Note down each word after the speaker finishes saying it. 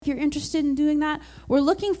if you're interested in doing that. We're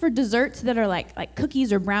looking for desserts that are like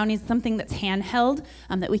cookies or brownies, something that's handheld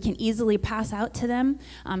that we can easily pass out to them.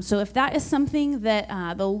 So if that is something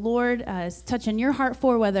that the Lord is touching your heart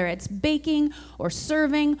for, whether it's baking or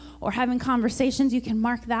serving or having conversations, you can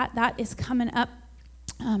mark that. That is coming up,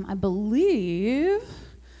 I believe,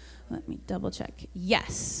 let me double check.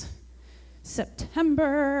 Yes,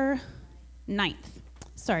 September 9th.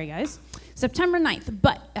 Sorry, guys. September 9th,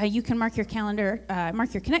 but you can mark your calendar,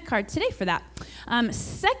 mark your Connect card today for that.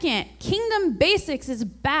 Second, Kingdom Basics is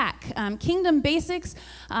back. Kingdom Basics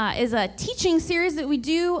is a teaching series that we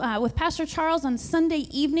do with Pastor Charles on Sunday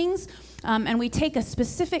evenings. And we take a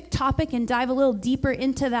specific topic and dive a little deeper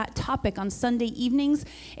into that topic on Sunday evenings.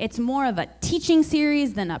 It's more of a teaching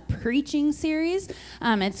series than a preaching series.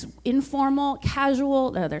 It's informal,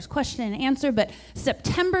 casual. There's question and answer. But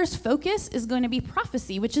September's focus is going to be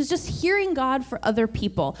prophecy, which is just hearing God for other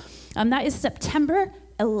people. That is September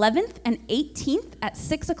 11th and 18th at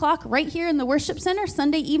 6 o'clock right here in the worship center,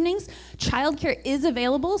 Sunday evenings. Childcare is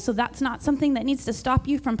available, so that's not something that needs to stop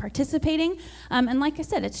you from participating. And like I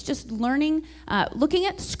said, it's just learning, looking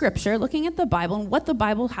at Scripture, looking at the Bible, and what the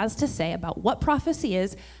Bible has to say about what prophecy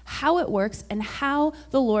is, how it works, and how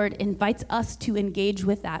the Lord invites us to engage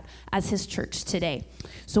with that as His church today.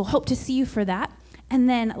 So hope to see you for that. And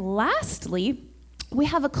then lastly, we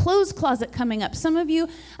have a clothes closet coming up. Some of you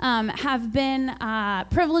have been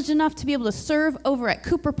privileged enough to be able to serve over at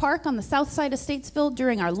Cooper Park on the south side of Statesville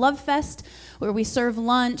during our Love Fest, where we serve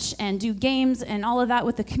lunch and do games and all of that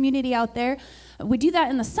with the community out there. We do that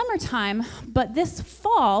in the summertime, but this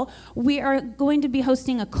fall, we are going to be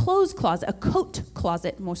hosting a clothes closet, a coat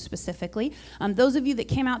closet, more specifically. Those of you that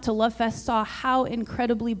came out to Love Fest saw how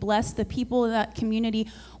incredibly blessed the people in that community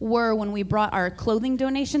were when we brought our clothing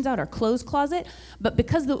donations out, our clothes closet. But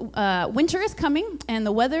because the winter is coming and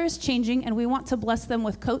the weather is changing, and we want to bless them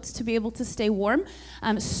with coats to be able to stay warm,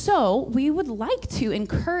 so we would like to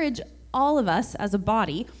encourage all of us as a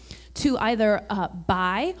body to either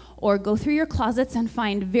buy or go through your closets and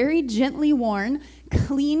find very gently worn,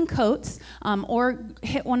 clean coats, or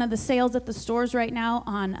hit one of the sales at the stores right now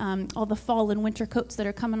on all the fall and winter coats that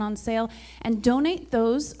are coming on sale, and donate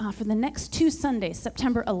those for the next 2 Sundays,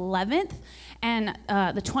 September 11th and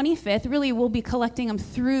the 25th. Really, we'll be collecting them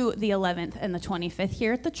through the 11th and the 25th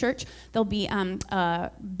here at the church. There'll be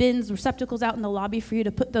bins, receptacles out in the lobby for you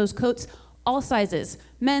to put those coats. All sizes,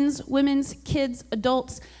 men's, women's, kids,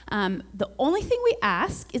 adults. The only thing we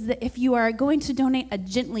ask is that if you are going to donate a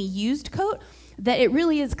gently used coat, that it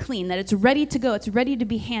really is clean, that it's ready to go, it's ready to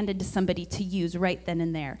be handed to somebody to use right then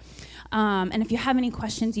and there. And if you have any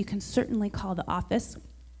questions, you can certainly call the office.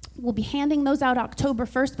 We'll be handing those out October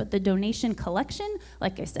 1st, but the donation collection,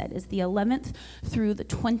 like I said, is the 11th through the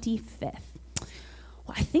 25th.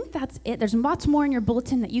 Well, I think that's it. There's lots more in your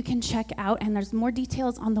bulletin that you can check out, and there's more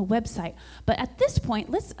details on the website. But at this point,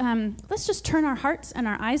 let's just turn our hearts and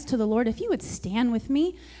our eyes to the Lord. If you would stand with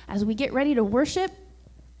me as we get ready to worship,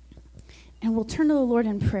 and we'll turn to the Lord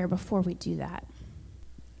in prayer before we do that.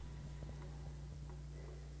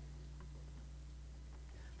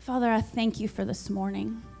 Father, I thank you for this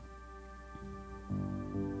morning.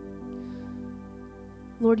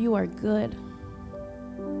 Lord, you are good.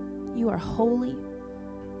 You are holy.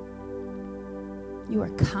 You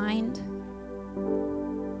are kind,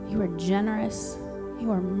 you are generous, you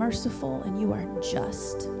are merciful, and you are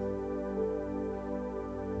just.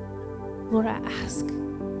 Lord,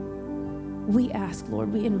 we ask,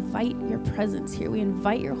 Lord, we invite your presence here. We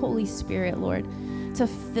invite your Holy Spirit, Lord, to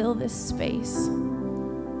fill this space.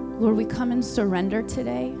 Lord, we come in surrender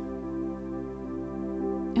today,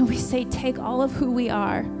 and we say, take all of who we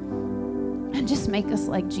are and just make us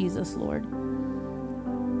like Jesus, Lord.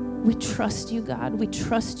 We trust you, God. We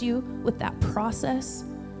trust you with that process.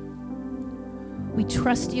 We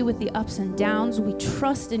trust you with the ups and downs. We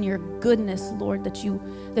trust in your goodness, Lord, that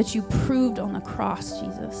you proved on the cross,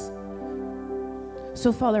 Jesus.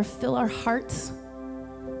 So, Father, fill our hearts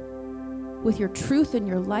with your truth and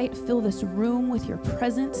your light. Fill this room with your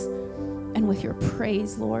presence and with your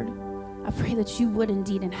praise, Lord. I pray that you would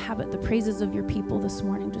indeed inhabit the praises of your people this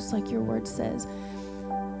morning, just like your word says.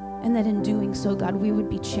 And that in doing so, God, we would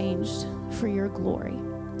be changed for your glory.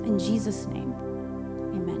 In Jesus' name,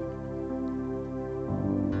 amen.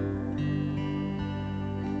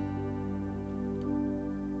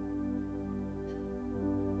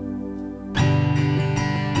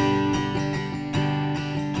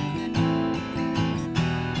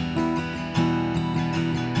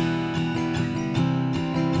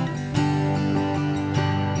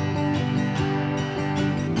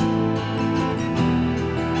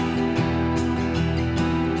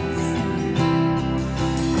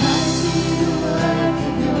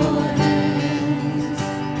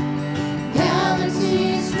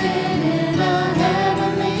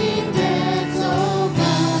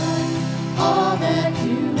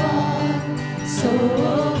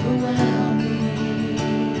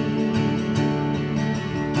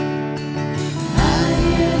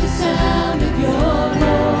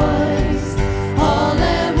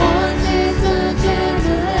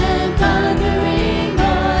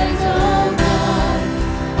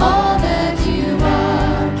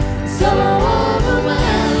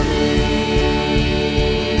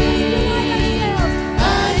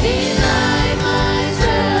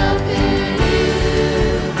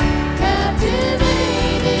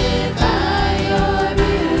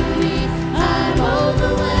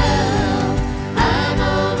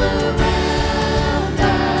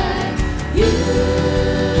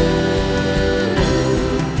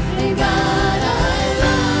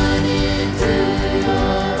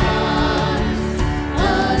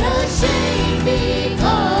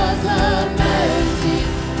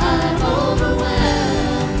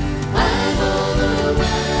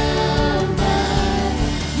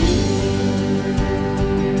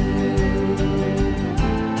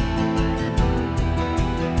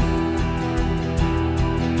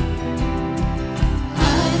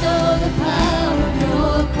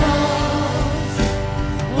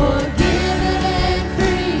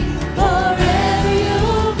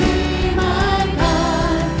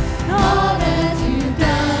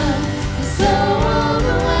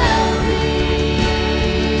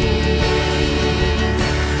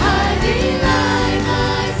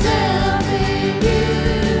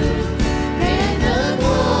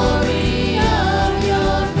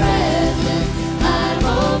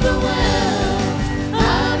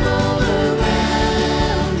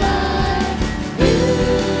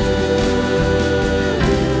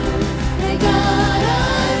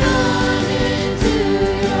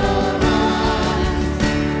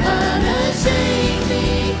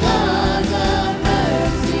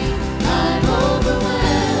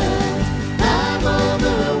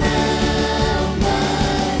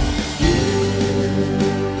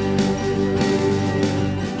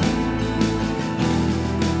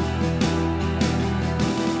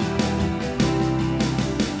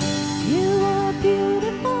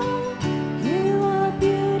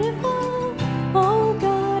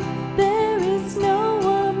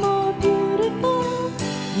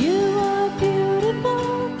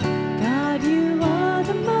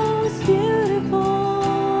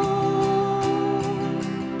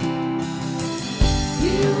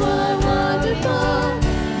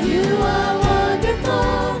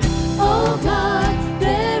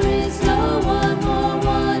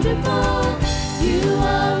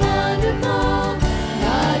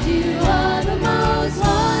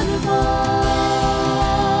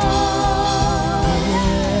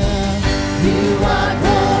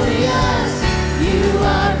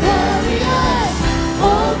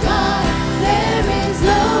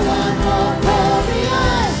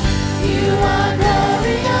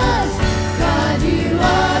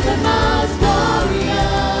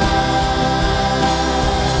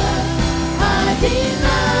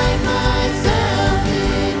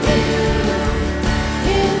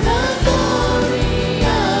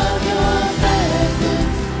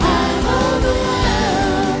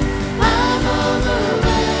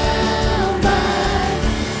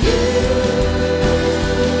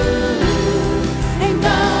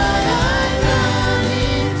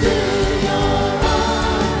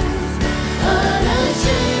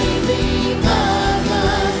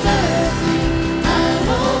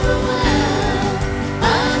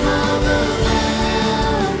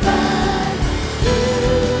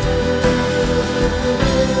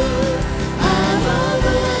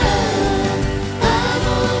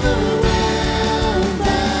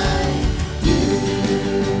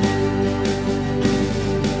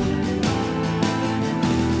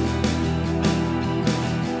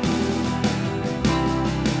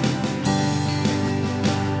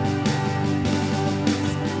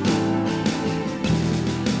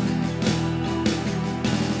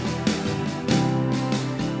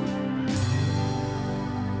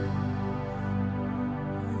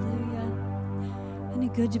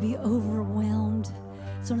 Isn't it good to be overwhelmed?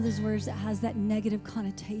 It's one of those words that has that negative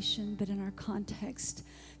connotation, but in our context,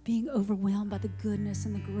 being overwhelmed by the goodness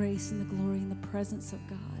and the grace and the glory and the presence of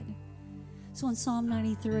God. So in Psalm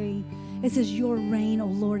 93, it says, your reign, O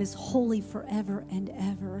Lord, is holy forever and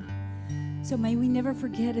ever. So may we never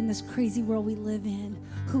forget in this crazy world we live in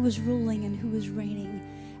who is ruling and who is reigning,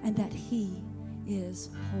 and that He is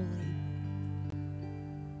holy.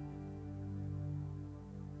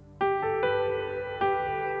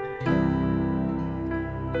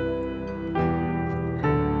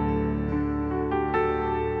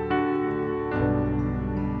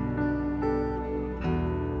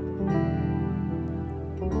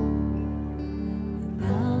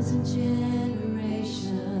 Generations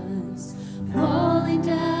falling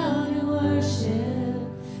down in worship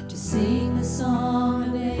to sing the song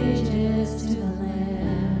of ages to the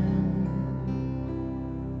Lamb.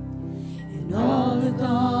 And all who've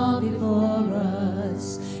gone before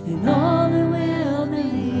us and all who will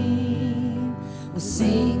believe will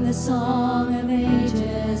sing the song of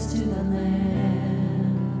ages to the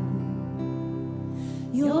Lamb.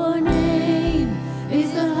 Your name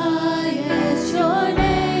is the highest, your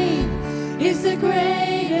name is the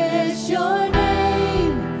greatest, your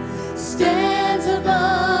name stands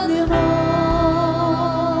above them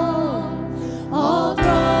all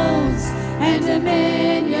thrones and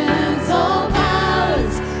dominions, all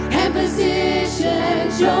powers and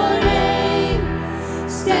positions, your name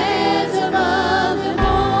stands above them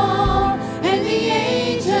all, and the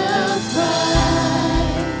angels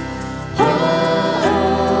cry,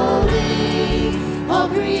 holy, all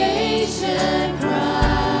creation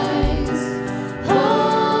cries,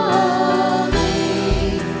 holy,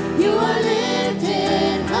 you are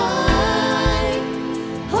lifted high,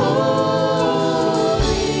 holy,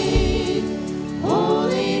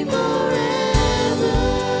 holy forever.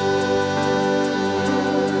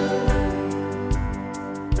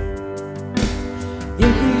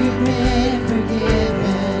 If you've been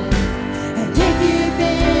forgiven and if you've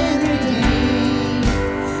been redeemed,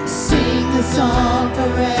 sing the song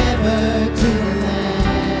forever to the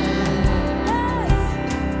Lamb.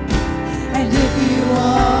 And if you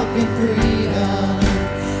walk in freedom,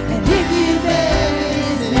 and if you bear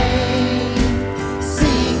His name,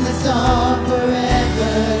 sing the song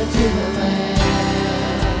forever to the Lamb.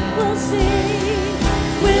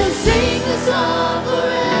 We'll sing the song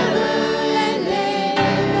forever and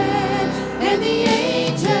amen. And the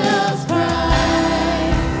angels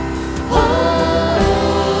cry, holy,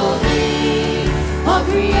 all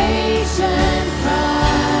creation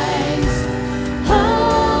cries,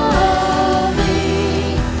 holy,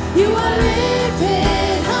 you are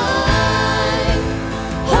lifted high,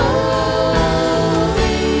 holy,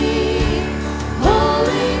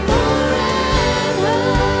 holy forever.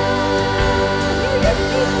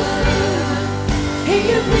 Hear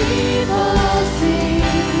your people sing,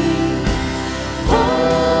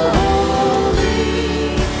 holy,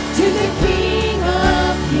 to the King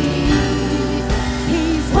of Kings.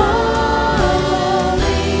 He's holy,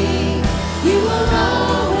 you will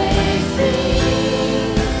always be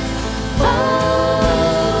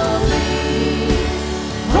holy,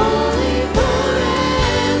 holy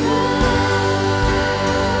forever.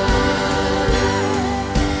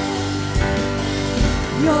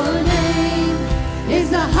 Your name is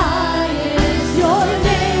the highest, your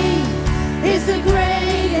name is the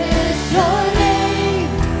greatest, your name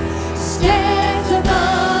stands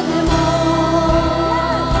above them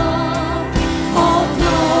all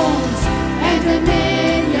thrones and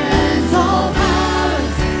dominions, all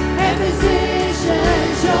powers and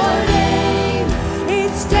positions, your name,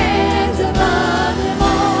 it stands above them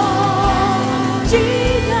all.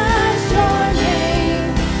 Jesus, your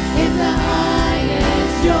name is the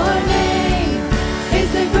highest, your name is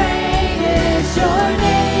the greatest.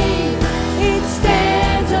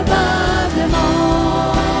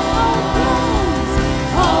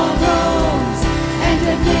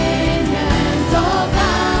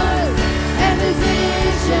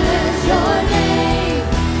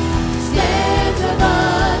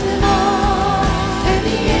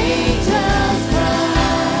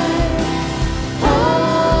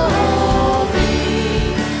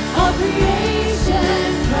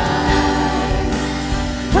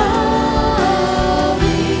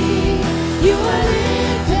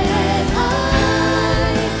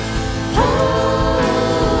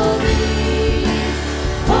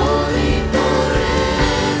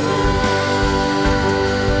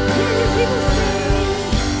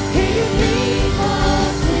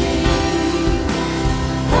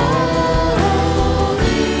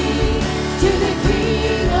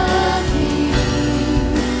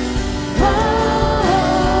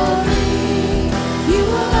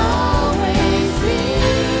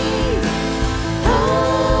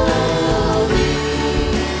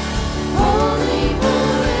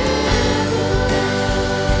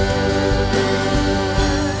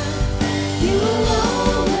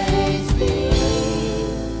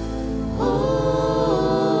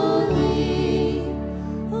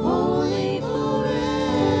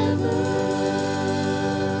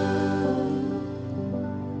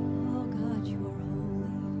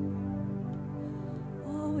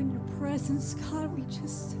 presence, God, we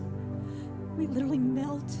literally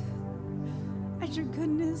melt at your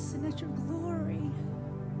goodness and at your glory.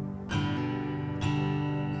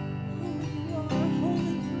 Holy you are,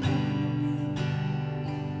 holy forever.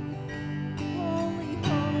 Holy,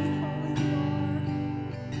 holy, holy you are.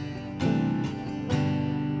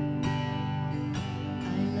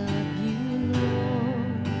 I love you,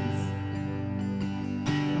 Lord.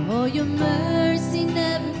 Oh, your mercy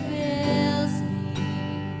never fails me.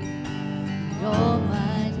 And all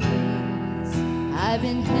my days I've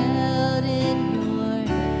been held in your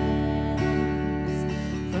hands.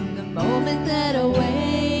 From the moment that I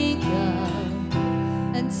wake up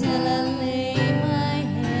until I lay my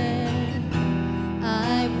head,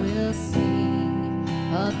 I will sing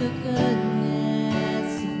of the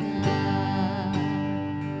goodness of God.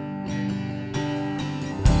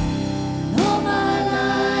 All my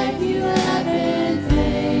life you have been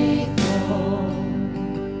faithful.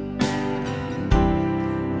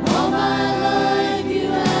 All my life you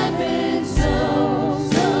have been so,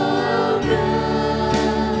 so good.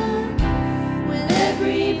 With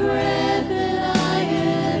every breath that I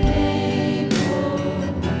am able,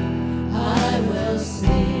 I will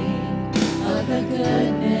sing of the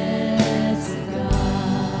goodness of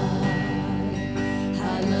God. I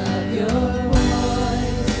love your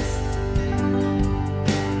voice.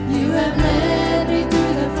 You have led me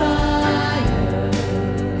through the fire,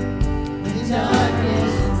 the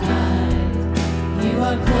darkest night. You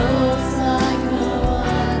are close like no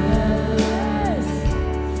other.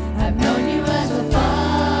 I've known you as a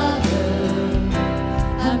father.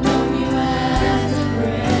 I've known you as a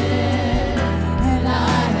friend, and I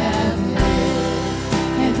have lived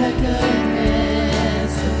in the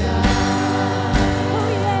goodness of God.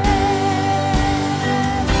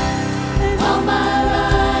 All my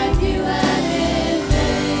life you have been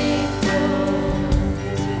faithful.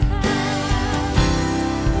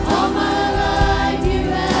 All my life you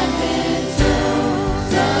have been so,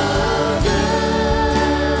 so good.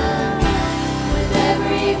 With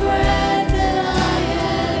every breath that I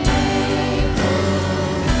am able,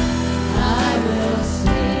 I will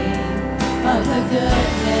sing of the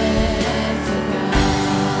goodness of God.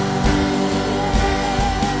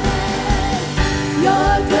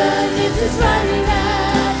 Your goodness is running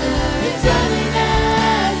after, it's running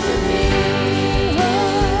after me.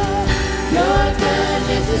 Your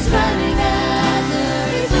goodness is running after,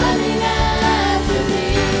 it's running after me.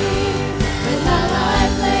 With my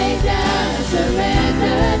life laid down, I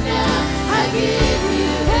surrender now. I give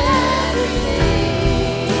you everything.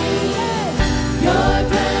 Your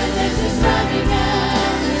goodness is running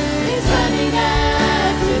after, it's running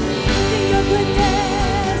after me.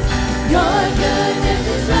 Your goodness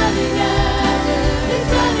is running after, it's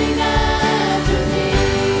running after me.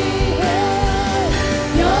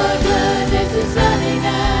 Your goodness is running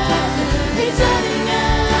after, it's running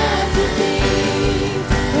after me.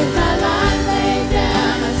 With my life laid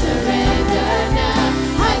down, I surrender now.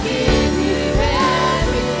 I give you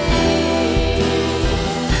everything.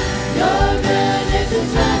 Your goodness is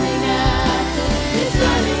running after, it's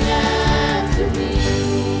running after me.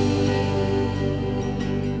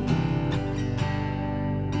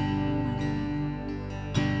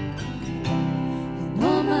 And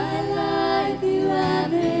all my life you have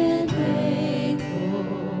been faithful.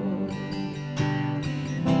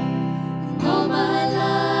 And all my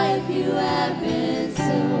life you have been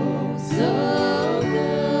so, so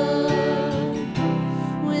good.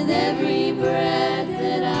 With every breath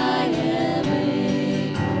that I am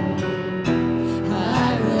able,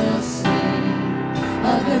 I will sing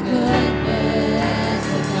of the goodness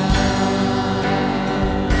of God.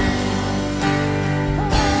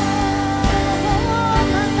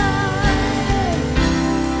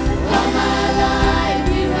 All my life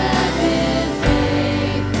you have been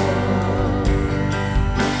faithful.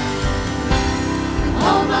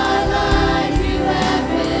 All my life you have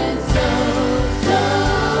been so, so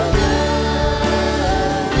good.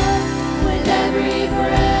 With every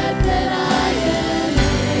breath that I am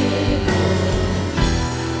able,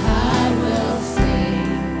 I will sing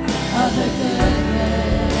of the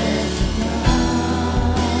goodness of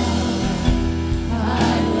God. I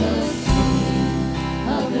will sing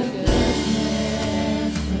of the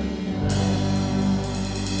goodness of God.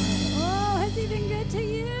 Oh, has he been good to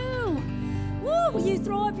you? Woo! Will you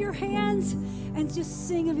throw up your hands and just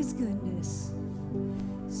sing of his goodness?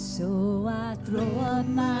 So I throw up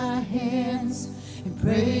my hands and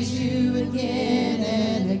praise you again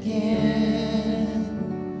and again.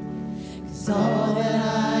 'Cause all that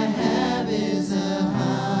I have is a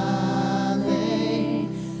hallelujah,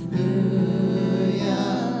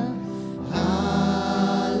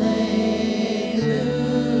 hallelujah.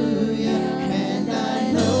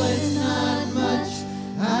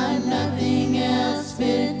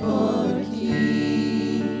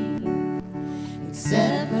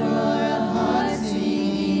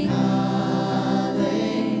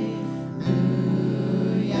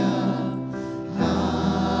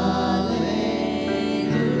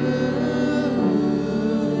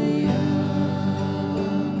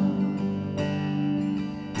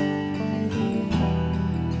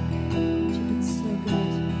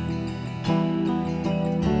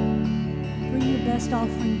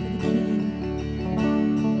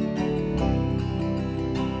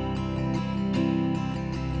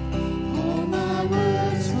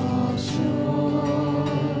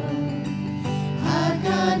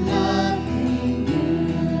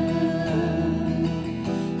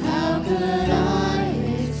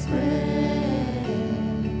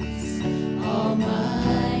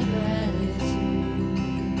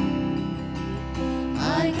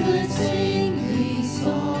 could sing these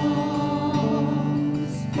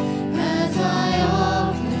songs as I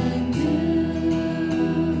often do.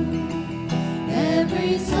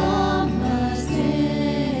 Every song must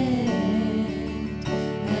end,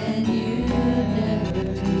 and you never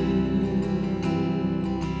do.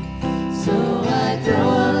 So I throw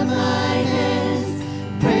up my hands,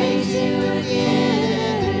 praise you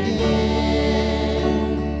again and again.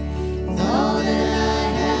 All that I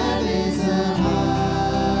have is a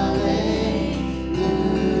hallelujah,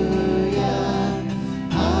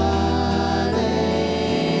 hallelujah.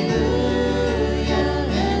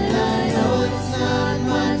 And I know it's not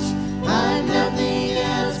much, I've nothing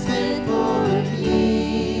else fit for a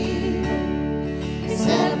king,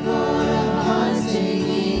 except for a heart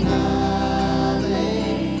singing hallelujah,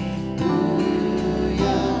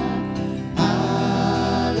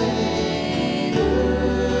 hallelujah.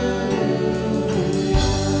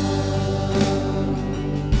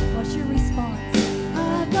 What's your response?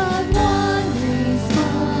 I've got one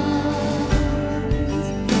response.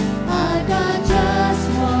 I've got just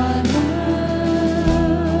one move.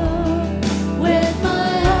 With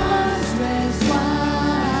my arms stretched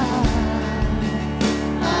wide,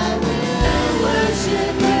 I will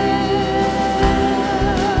worship you.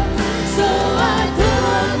 So I throw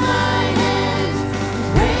up my hands,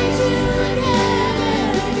 praise you again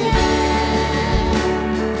and again.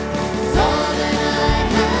 'Cause all that I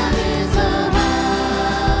have is a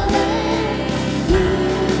hallelujah,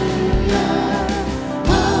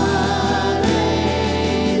 hallelujah.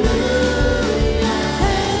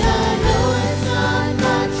 And I know it's not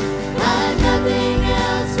much, I've nothing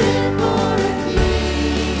else fit for a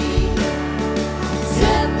king,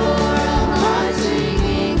 except for a heart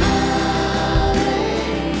singing hallelujah,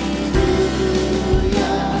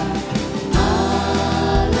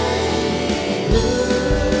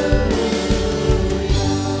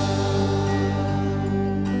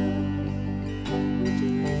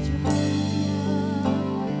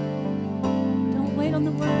 Don't wait on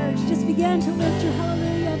the words. Just begin to lift your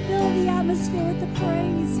hallelujah. Fill the atmosphere with the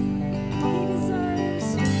praise He deserves.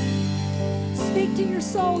 Speak to your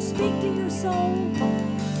soul. Speak to your soul.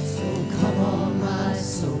 So come on, my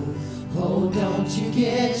soul. Oh, don't you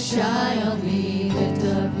get shy on me. Lift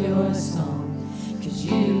up your song. 'Cause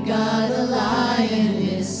you got a lion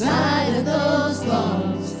inside of those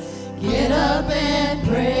lungs. Get up and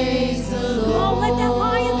praise the Lord. Come on, let that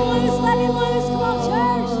lion loose. Let him loose. Come on,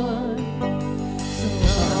 church. So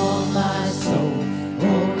come on, my soul.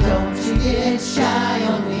 Oh, don't you get shy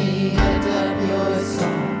on me. Lift up your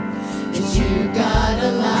song. 'Cause you got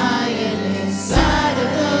a lion inside of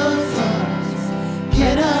those lungs.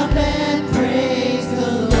 Get up and praise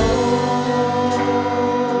the Lord.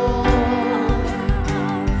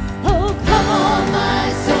 Oh, come on, my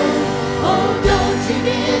soul. Oh, don't you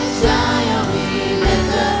get shy on me.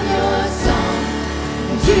 Lift up your song.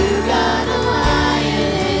 You got a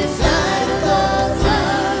lion inside of those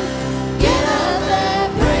lungs. Get up and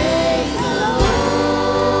praise the Lord.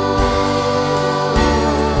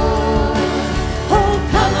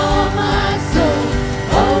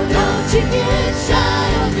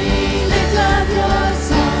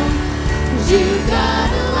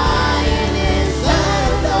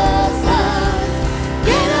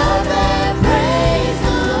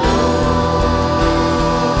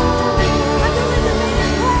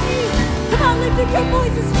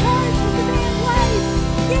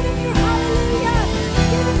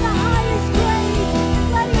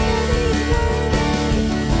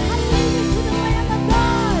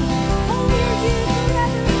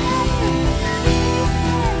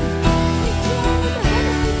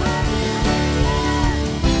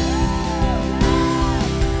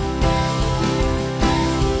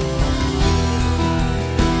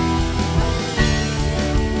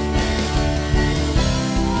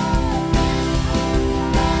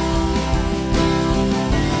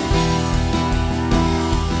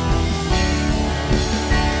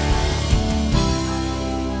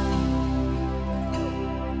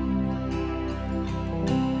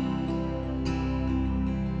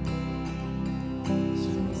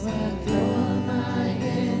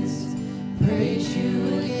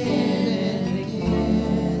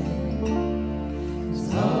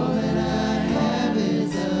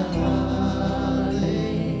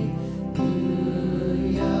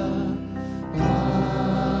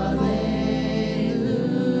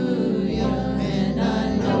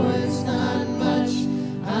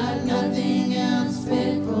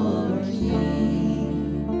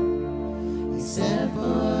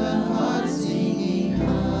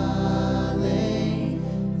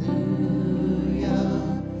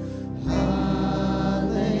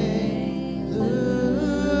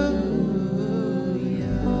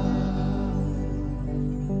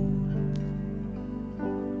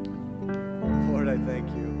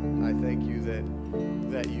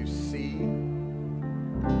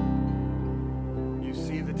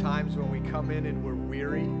 see the times when we come in and we're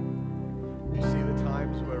weary. You see the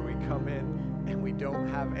times where we come in and we don't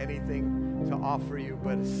have anything to offer you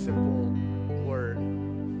but a simple word.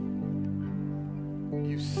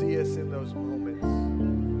 You see us in those moments.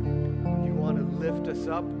 You want to lift us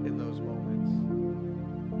up in those moments.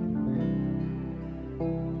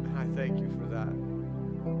 And I thank you for that.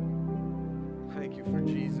 Thank you for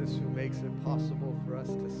Jesus, who makes it possible for us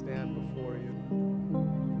to stand before you.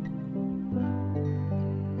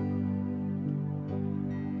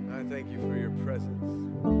 And I thank you for your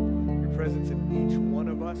presence in each one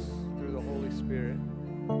of us through the Holy Spirit.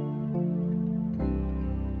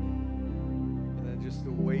 And then just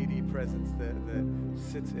the weighty presence that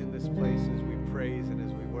sits in this place as we praise and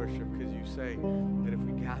as we worship, because you say that if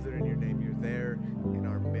we gather in your name, you're there in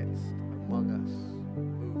our midst, among us,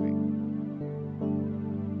 moving.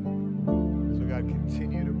 So God,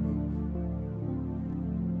 continue to move.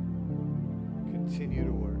 Continue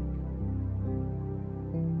to work.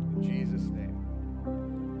 In Jesus' name.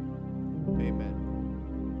 Amen.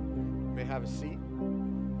 You may have a seat.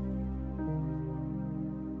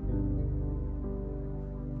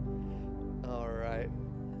 All right.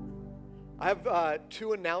 I have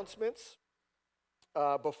two announcements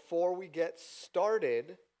before we get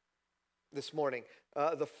started this morning.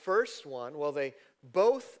 The first one, well, they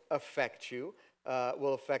both affect you,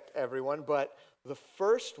 will affect everyone, but the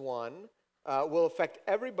first one will affect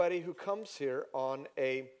everybody who comes here on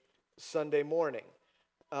a Sunday morning.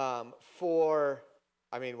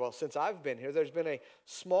 Since I've been here, there's been a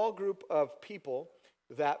small group of people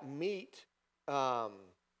that meet,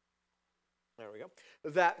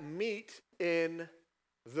 that meet in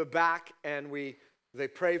the back, and they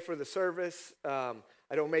pray for the service.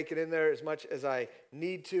 I don't make it in there as much as I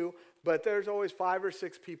need to, but there's always 5 or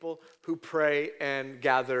 6 people who pray and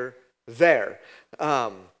gather there.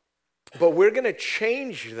 But we're going to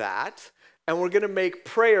change that, and we're going to make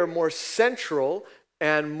prayer more central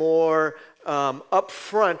and more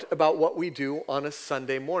upfront about what we do on a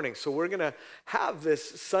Sunday morning. So we're going to have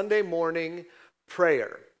this Sunday morning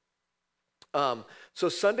prayer. So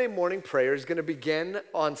Sunday morning prayer is going to begin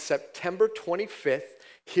on September 25th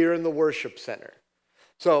here in the worship center.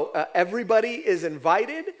 So everybody is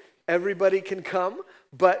invited. Everybody can come,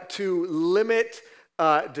 but to limit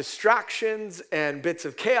distractions and bits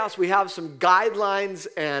of chaos, we have some guidelines,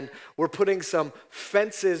 and we're putting some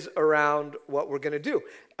fences around what we're going to do.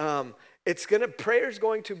 Prayer is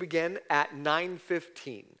going to begin at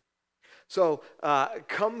 9:15. So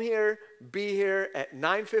come here, be here at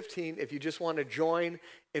 9:15 if you just want to join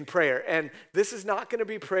in prayer. And this is not going to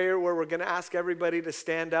be prayer where we're going to ask everybody to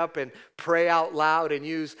stand up and pray out loud and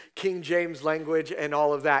use King James language and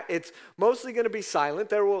all of that. It's mostly going to be silent.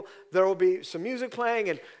 There will be some music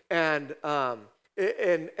playing, and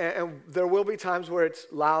there will be times where it's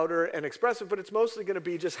louder and expressive, but it's mostly going to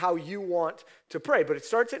be just how you want to pray. But it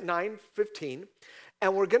starts at 9:15.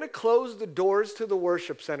 And we're going to close the doors to the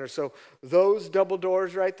worship center. So those double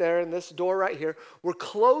doors right there and this door right here, we're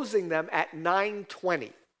closing them at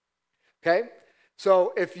 9:20. Okay?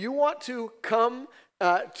 So if you want to come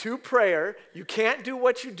to prayer, you can't do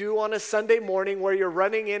what you do on a Sunday morning where you're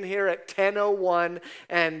running in here at 10:01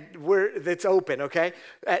 and it's open, okay?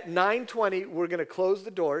 At 9:20, we're going to close the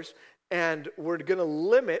doors, and we're going to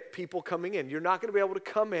limit people coming in. You're not going to be able to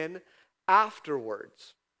come in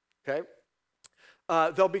afterwards, okay?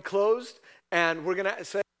 They'll be closed, and we're going to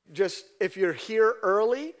say, just if you're here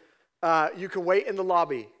early, you can wait in the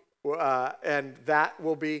lobby, and that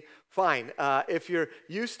will be fine. If you're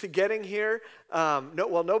used to getting here,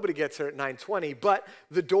 nobody gets here at 9:20, but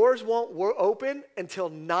the doors won't open until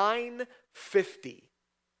 9:50,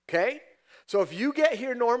 okay? So if you get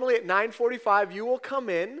here normally at 9:45, you will come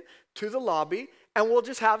in to the lobby, and we'll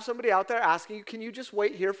just have somebody out there asking you, can you just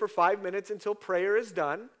wait here for 5 minutes until prayer is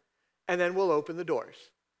done? And then we'll open the doors.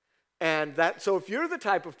 So if you're the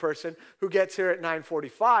type of person who gets here at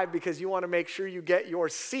 9:45 because you want to make sure you get your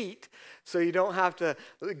seat so you don't have to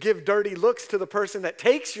give dirty looks to the person that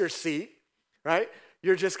takes your seat, right?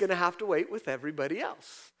 You're just going to have to wait with everybody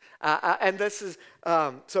else. And this is,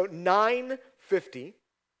 so 9:50,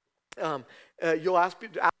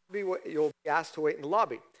 you'll be asked to wait in the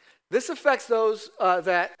lobby. This affects those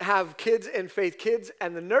that have kids in Faith Kids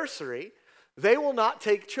and the nursery. They will not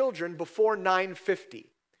take children before 9:50.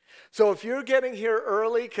 So if you're getting here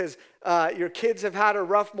early because your kids have had a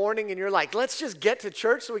rough morning and you're like, let's just get to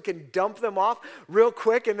church so we can dump them off real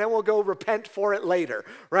quick and then we'll go repent for it later,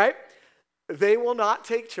 right? They will not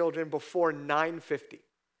take children before 9:50.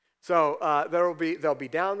 So they'll be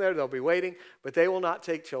down there, they'll be waiting, but they will not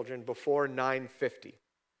take children before 9:50.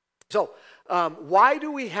 So why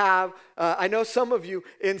do we have, I know some of you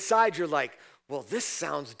inside, you're like, well, this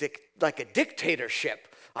sounds like a dictatorship.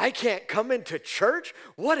 I can't come into church?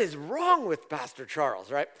 What is wrong with Pastor Charles,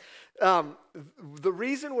 right? The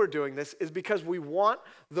reason we're doing this is because we want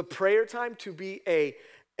the prayer time to be a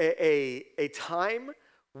time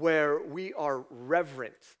where we are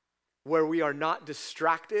reverent, where we are not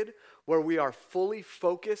distracted, where we are fully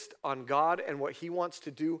focused on God and what he wants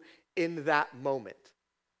to do in that moment.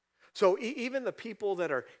 So even the people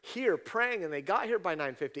that are here praying and they got here by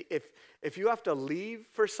 9:50, if you have to leave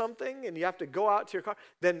for something and you have to go out to your car,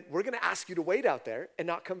 then we're going to ask you to wait out there and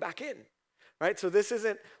not come back in, right? So this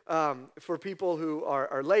isn't for people who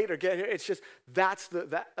are late or getting here. It's just that's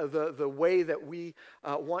the way that we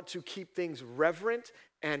want to keep things reverent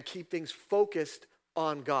and keep things focused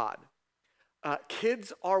on God.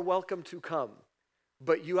 Kids are welcome to come,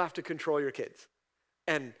 but you have to control your kids.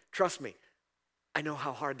 And trust me, I know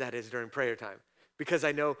how hard that is during prayer time because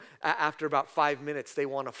I know after about 5 minutes they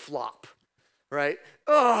want to flop, right?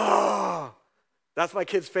 Oh, that's my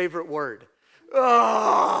kid's favorite word.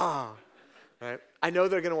 Oh, right? I know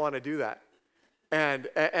they're going to want to do that,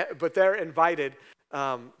 but they're invited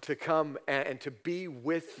to come and to be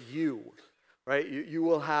with you, right?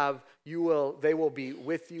 They will be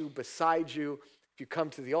with you, beside you. If you come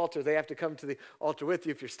to the altar, they have to come to the altar with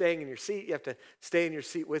you. If you're staying in your seat, you have to stay in your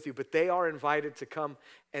seat with you. But they are invited to come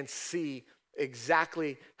and see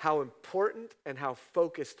exactly how important and how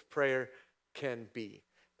focused prayer can be.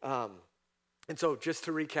 And so just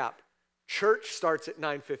to recap, church starts at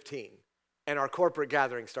 9:15 and our corporate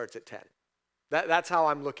gathering starts at 10. That's how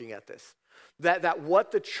I'm looking at this. That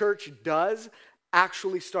what the church does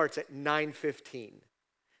actually starts at 9:15.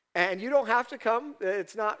 And you don't have to come.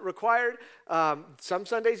 It's not required. Some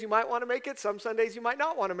Sundays you might want to make it. Some Sundays you might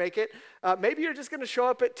not want to make it. Maybe you're just going to show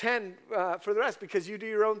up at 10 for the rest because you do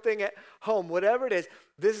your own thing at home. Whatever it is,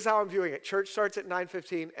 this is how I'm viewing it. Church starts at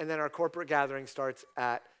 9:15, and then our corporate gathering starts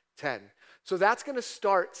at 10. So that's going to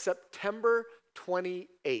start September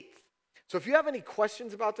 28th. So if you have any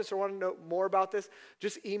questions about this or want to know more about this,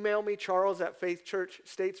 just email me,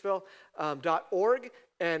 charles@faithchurchstatesville.org,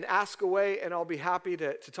 and ask away, and I'll be happy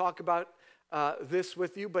to talk about this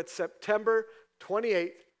with you. But September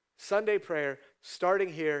 28th, Sunday prayer,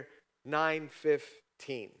 starting here,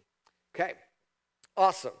 9:15. Okay,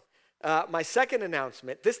 awesome. My second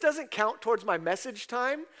announcement, this doesn't count towards my message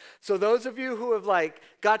time. So those of you who have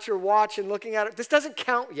got your watch and looking at it, this doesn't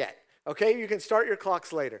count yet. Okay, you can start your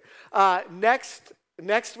clocks later. Next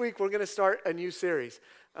week, we're going to start a new series.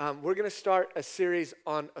 We're going to start a series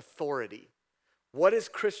on authority. What is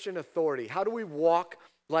Christian authority? How do we walk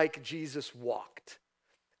like Jesus walked?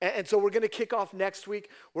 And so we're going to kick off next week.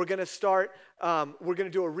 We're going to start, we're going to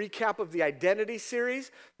do a recap of the identity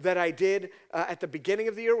series that I did at the beginning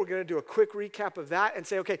of the year. We're going to do a quick recap of that and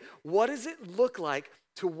say, okay, what does it look like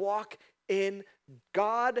to walk in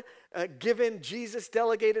God-given,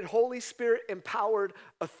 Jesus-delegated, Holy Spirit-empowered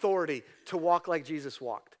authority to walk like Jesus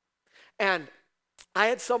walked? And I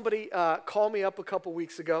had somebody call me up a couple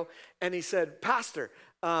weeks ago, and he said, Pastor,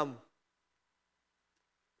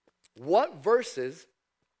 what verses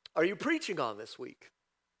are you preaching on this week?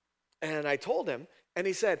 And I told him, and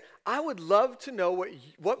he said, I would love to know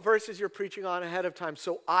what verses you're preaching on ahead of time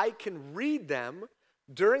so I can read them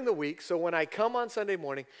during the week, so when I come on Sunday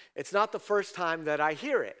morning, it's not the first time that I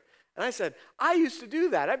hear it. And I said, I used to do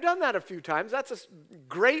that. I've done that a few times. That's a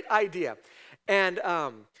great idea. And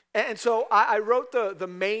so I wrote the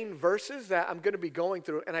main verses that I'm going to be going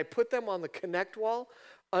through, and I put them on the Connect wall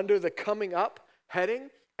under the Coming Up heading,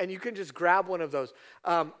 and you can just grab one of those.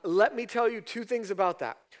 Let me tell you two things about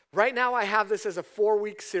that. Right now, I have this as a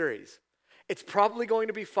 4-week series. It's probably going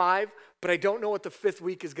to be 5, but I don't know what the 5th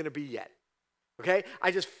week is going to be yet. Okay? I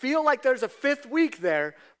just feel like there's a 5th week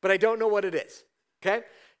there, but I don't know what it is. Okay?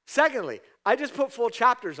 Secondly, I just put full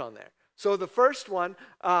chapters on there. So the first one,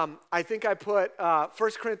 I think I put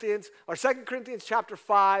 2 Corinthians chapter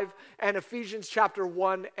 5 and Ephesians chapter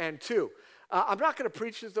 1 and 2. I'm not going to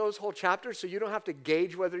preach those whole chapters, so you don't have to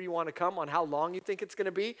gauge whether you want to come on how long you think it's going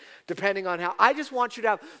to be, depending on how. I just want you to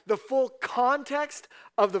have the full context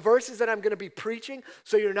of the verses that I'm going to be preaching,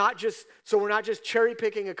 so we're not just cherry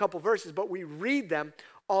picking a couple verses, but we read them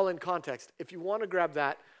all in context. If you want to grab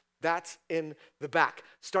that, that's in the back.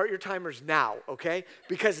 Start your timers now, okay?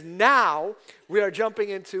 Because now we are jumping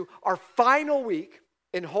into our final week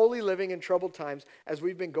in holy living in troubled times as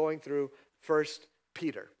we've been going through 1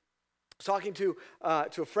 Peter. Talking to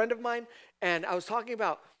a friend of mine, and I was talking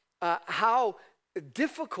about how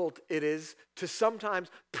difficult it is to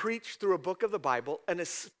sometimes preach through a book of the Bible, and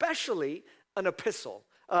especially an epistle.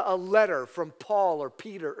 a letter from Paul or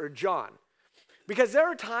Peter or John. Because there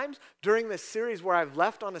are times during this series where I've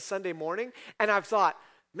left on a Sunday morning and I've thought,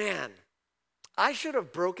 man, I should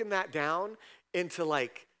have broken that down into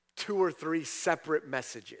like 2 or 3 separate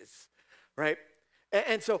messages, right?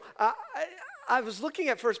 And so I was looking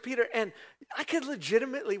at 1 Peter, and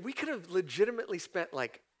we could have legitimately spent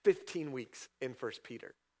like 15 weeks in 1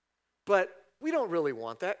 Peter. But we don't really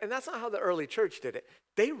want that, and that's not how the early church did it.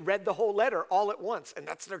 They read the whole letter all at once, and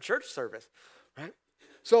that's their church service, right?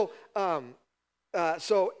 So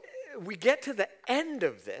we get to the end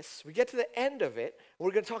of this. We get to the end of it. And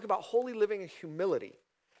we're going to talk about holy living and humility.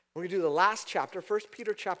 We're going to do the last chapter, 1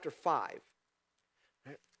 Peter chapter 5.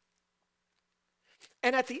 Right?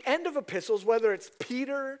 And at the end of epistles, whether it's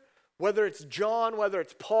Peter, whether it's John, whether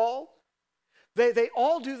it's Paul, they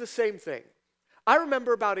all do the same thing. I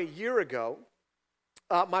remember about a year ago,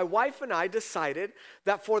 my wife and I decided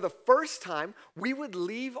that for the first time, we would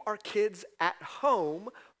leave our kids at home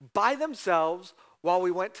by themselves while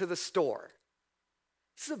we went to the store.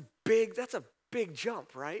 That's a big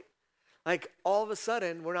jump, right? Like all of a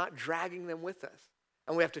sudden, we're not dragging them with us,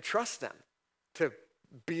 and we have to trust them to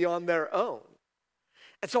be on their own.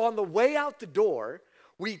 And so on the way out the door,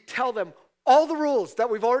 we tell them all the rules that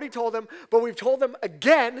we've already told them, but we've told them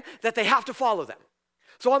again that they have to follow them.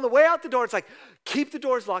 So on the way out the door, it's like, keep the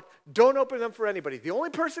doors locked. Don't open them for anybody. The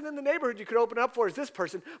only person in the neighborhood you could open up for is this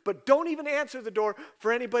person, but don't even answer the door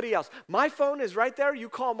for anybody else. My phone is right there. You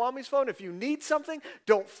call mommy's phone. If you need something,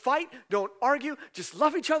 don't fight. Don't argue. Just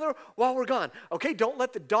love each other while we're gone. Okay, don't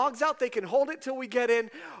let the dogs out. They can hold it till we get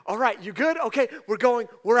in. All right, you good? Okay, we're going.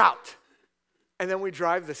 We're out. And then we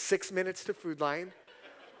drive the 6 minutes to Food Lion.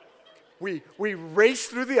 We race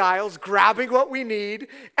through the aisles, grabbing what we need,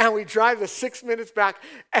 and we drive the 6 minutes back,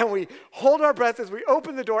 and we hold our breath as we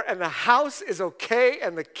open the door, and the house is okay,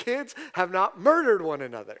 and the kids have not murdered one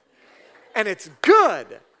another. And it's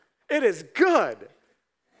good. It is good.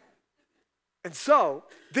 And so,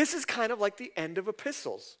 this is kind of like the end of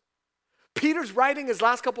epistles. Peter's writing his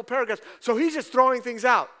last couple paragraphs, so he's just throwing things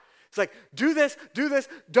out. It's like, do this,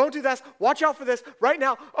 don't do that, watch out for this, right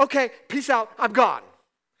now, okay, peace out, I'm gone.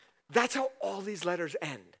 That's how all these letters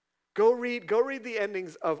end. Go read the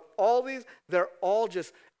endings of all these. They're all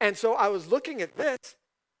just, and so I was looking at this,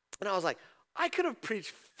 and I was like, I could have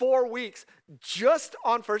preached 4 weeks just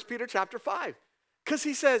on 1 Peter chapter 5. Because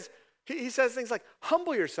he says things like,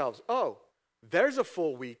 humble yourselves. Oh, there's a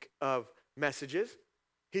full week of messages.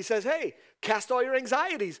 He says, hey, cast all your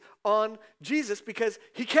anxieties on Jesus because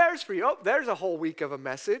he cares for you. Oh, there's a whole week of a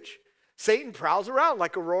message. Satan prowls around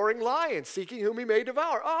like a roaring lion, seeking whom he may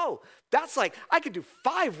devour. Oh, that's like, I could do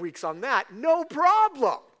 5 weeks on that, no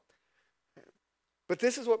problem. But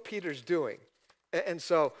this is what Peter's doing. And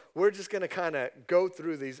so we're just going to kind of go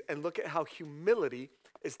through these and look at how humility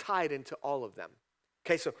is tied into all of them.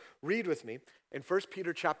 Okay, so read with me in 1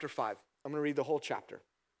 Peter chapter 5. I'm going to read the whole chapter.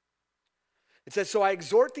 It says, so I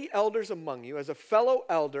exhort the elders among you as a fellow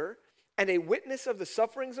elder and a witness of the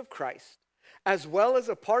sufferings of Christ, as well as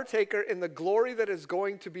a partaker in the glory that is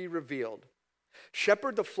going to be revealed.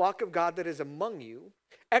 Shepherd the flock of God that is among you,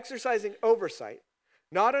 exercising oversight,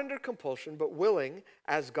 not under compulsion, but willing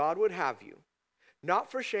as God would have you,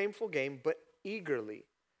 not for shameful gain, but eagerly,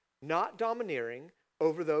 not domineering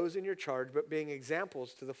over those in your charge, but being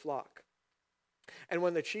examples to the flock. And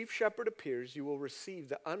when the chief shepherd appears, you will receive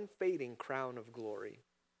the unfading crown of glory.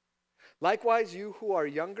 Likewise, you who are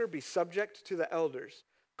younger, be subject to the elders.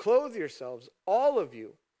 Clothe yourselves, all of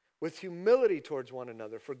you, with humility towards one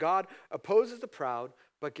another, for God opposes the proud,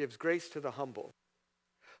 but gives grace to the humble.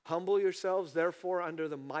 Humble yourselves, therefore, under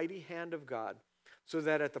the mighty hand of God, so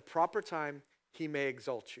that at the proper time he may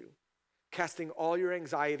exalt you, casting all your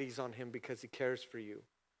anxieties on him because he cares for you.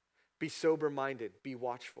 Be sober-minded, be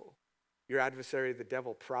watchful. Your adversary, the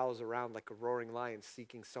devil, prowls around like a roaring lion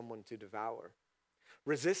seeking someone to devour.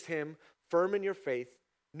 Resist him, firm in your faith,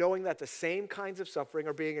 knowing that the same kinds of suffering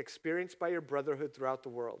are being experienced by your brotherhood throughout the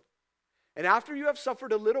world. And after you have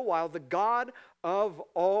suffered a little while, the God of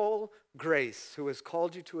all grace, who has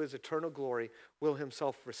called you to his eternal glory, will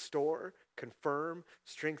himself restore, confirm,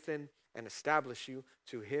 strengthen, and establish you.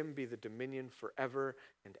 To him be the dominion forever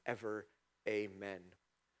and ever. Amen.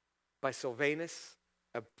 By Silvanus,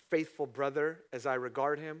 a faithful brother as I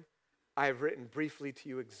regard him, I have written briefly to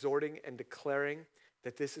you, exhorting and declaring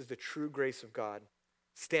that this is the true grace of God.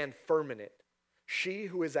 Stand firm in it. She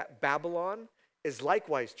who is at Babylon is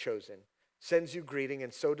likewise chosen, sends you greeting,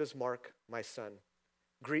 and so does Mark, my son.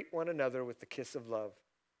 Greet one another with the kiss of love.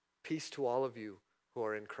 Peace to all of you who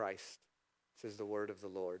are in Christ. This is the word of the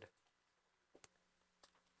Lord.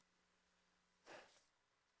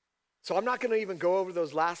 So I'm not going to even go over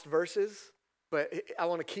those last verses, but I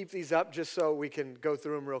want to keep these up just so we can go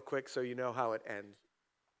through them real quick so you know how it ends.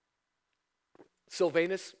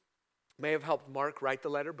 Silvanus may have helped Mark write the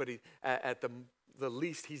letter, but at the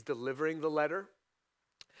least, he's delivering the letter.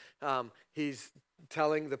 He's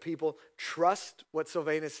telling the people, trust what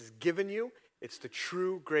Silvanus has given you. It's the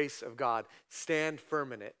true grace of God. Stand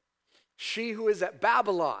firm in it. She who is at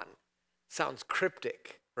Babylon sounds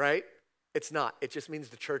cryptic, right? It's not. It just means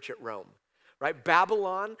the church at Rome, right?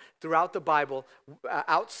 Babylon, throughout the Bible,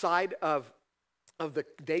 outside of the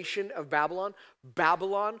nation of Babylon,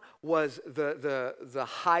 Babylon was the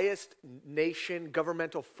highest nation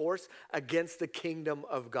governmental force against the kingdom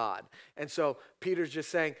of God. And so Peter's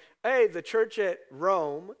just saying, hey, the church at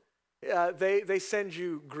Rome, they send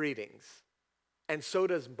you greetings. And so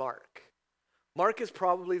does Mark. Mark is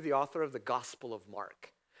probably the author of the Gospel of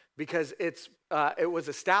Mark, because it was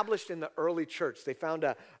established in the early church. They found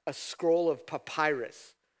a scroll of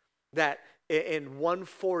papyrus that in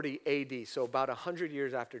 140 AD, so about 100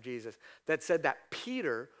 years after Jesus, that said that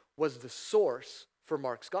Peter was the source for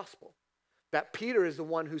Mark's gospel. That Peter is the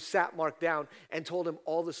one who sat Mark down and told him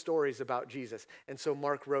all the stories about Jesus. And so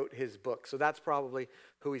Mark wrote his book. So that's probably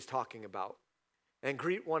who he's talking about. And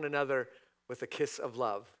greet one another with a kiss of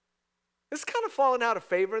love. This is kind of fallen out of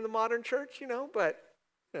favor in the modern church, but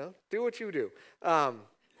do what you do.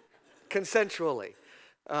 Consensually.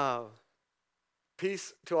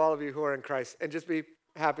 Peace to all of you who are in Christ. And just be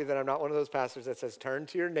happy that I'm not one of those pastors that says, turn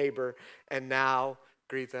to your neighbor and now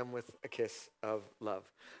greet them with a kiss of love.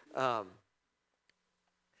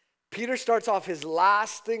 Peter starts off his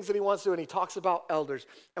last things that he wants to do, and he talks about elders.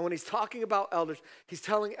 And when he's talking about elders, he's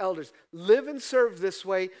telling elders, live and serve this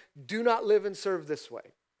way. Do not live and serve this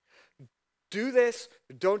way. Do this,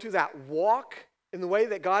 don't do that. Walk in the way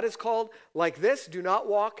that God has called like this. Do not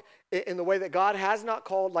walk in the way that God has not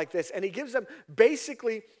called like this. And he gives them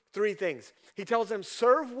basically three things. He tells them,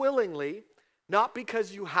 serve willingly, not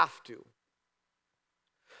because you have to.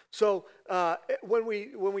 So when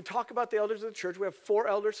we talk about the elders of the church, we have 4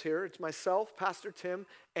 elders here. It's myself, Pastor Tim,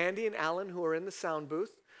 Andy, and Alan, who are in the sound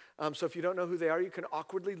booth. So if you don't know who they are, you can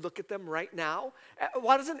awkwardly look at them right now.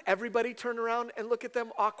 Why doesn't everybody turn around and look at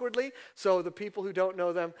them awkwardly? So the people who don't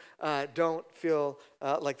know them don't feel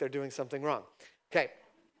like they're doing something wrong. Okay.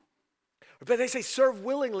 But they say serve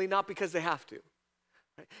willingly, not because they have to.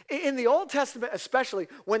 In the Old Testament especially,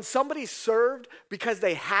 when somebody served because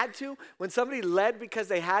they had to, when somebody led because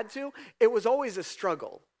they had to, it was always a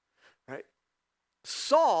struggle, right?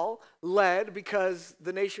 Saul led because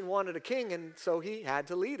the nation wanted a king, and so he had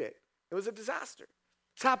to lead it. It was a disaster.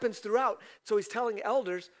 This happens throughout. So he's telling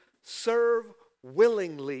elders, serve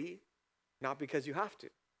willingly, not because you have to.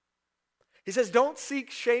 He says, don't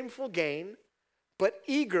seek shameful gain, but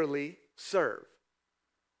eagerly serve.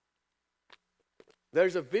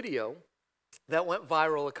 There's a video that went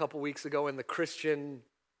viral a couple weeks ago in the Christian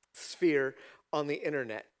sphere on the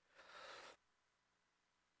internet.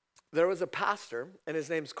 There was a pastor, and his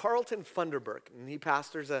name's Carlton Funderburk, and he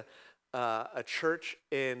pastors a church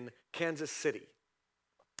in Kansas City.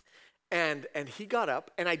 And he got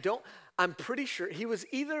up, and I'm pretty sure he was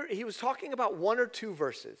talking about 1 or 2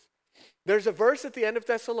 verses. There's a verse at the end of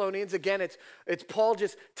Thessalonians, again, it's Paul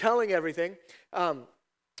just telling everything,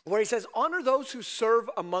 where he says, honor those who serve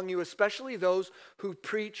among you, especially those who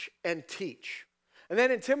preach and teach. And then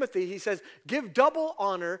in Timothy, he says, give double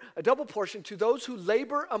honor, a double portion to those who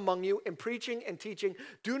labor among you in preaching and teaching.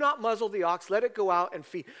 Do not muzzle the ox, let it go out and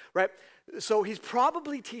feed, right? So he's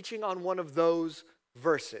probably teaching on one of those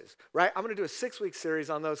verses, right? I'm going to do a 6-week series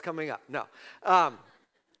on those coming up. No.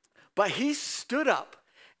 But he stood up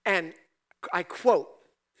and I quote,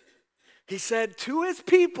 he said to his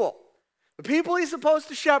people, the people he's supposed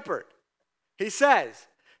to shepherd, he says,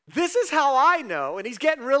 this is how I know, and he's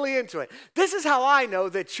getting really into it. This is how I know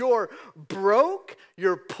that you're broke,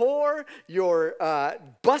 you're poor, you're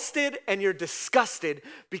busted, and you're disgusted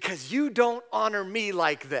because you don't honor me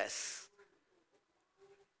like this.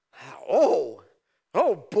 Oh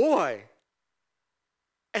boy.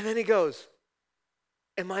 And then he goes,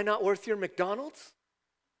 am I not worth your McDonald's?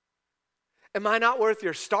 Am I not worth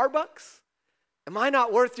your Starbucks? Am I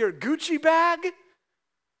not worth your Gucci bag?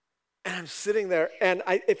 And I'm sitting there, and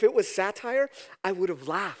if it was satire, I would have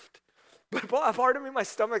laughed. But a part of me, my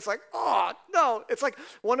stomach's like, oh, no. It's like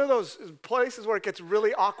one of those places where it gets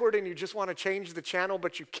really awkward and you just want to change the channel,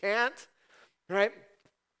 but you can't, right?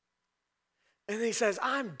 And then he says,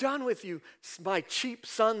 I'm done with you, my cheap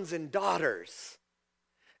sons and daughters.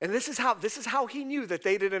 And this is how he knew that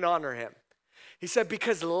they didn't honor him. He said,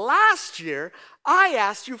 because last year I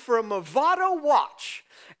asked you for a Movado watch,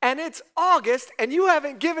 and it's August, and you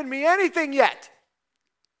haven't given me anything yet.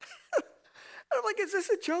 I'm like, is this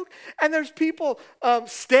a joke? And there's people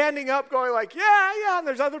standing up going like, yeah, and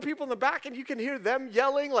there's other people in the back, and you can hear them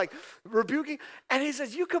yelling, like rebuking. And he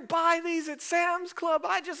says, you could buy these at Sam's Club.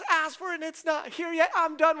 I just asked for it, and it's not here yet.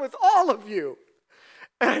 I'm done with all of you.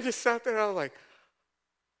 And I just sat there, and I was like,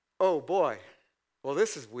 oh boy, well,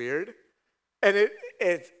 this is weird. And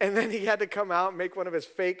and then he had to come out and make one of his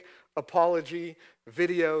fake apology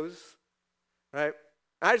videos, right?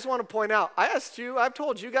 I just want to point out, I've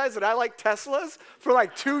told you guys that I like Teslas for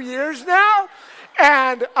like 2 years now,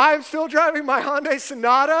 and I'm still driving my Hyundai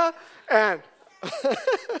Sonata, and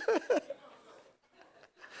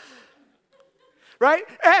right?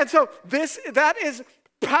 And so that is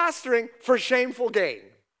pastoring for shameful gain.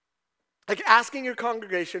 Like asking your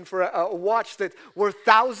congregation for a watch that's worth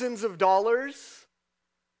thousands of dollars,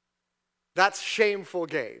 that's shameful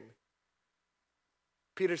gain.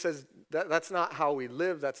 Peter says that's not how we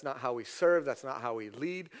live, that's not how we serve, that's not how we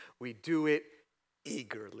lead. We do it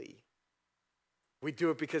eagerly. We do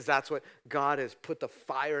it because that's what God has put the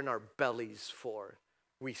fire in our bellies for.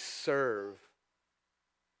 We serve.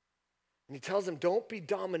 And he tells them, don't be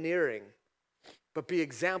domineering, but be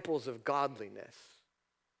examples of godliness.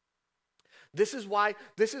 This is why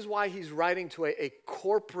he's writing to a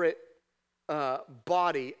corporate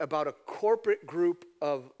body about a corporate group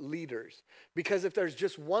of leaders. Because if there's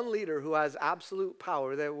just one leader who has absolute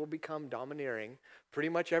power, that will become domineering pretty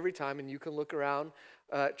much every time. And you can look around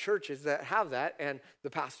churches that have that, and the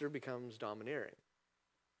pastor becomes domineering.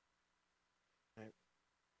 Right?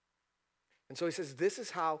 And so he says, this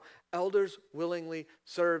is how elders willingly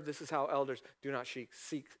serve. This is how elders do not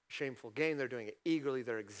seek shameful gain. They're doing it eagerly.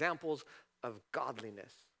 They're examples of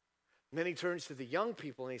godliness. And then he turns to the young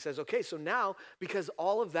people and he says, okay, so now, because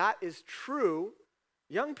all of that is true,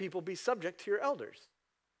 young people, be subject to your elders.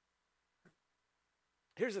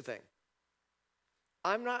 Here's the thing.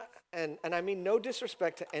 I'm not, and I mean no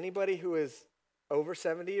disrespect to anybody who is over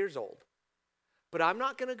 70 years old, but I'm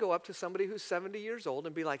not going to go up to somebody who's 70 years old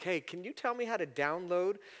and be like, hey, can you tell me how to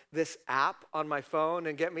download this app on my phone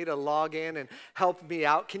and get me to log in and help me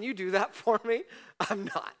out? Can you do that for me?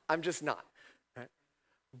 I'm just not.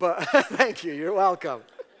 But thank you, you're welcome.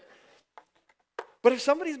 But if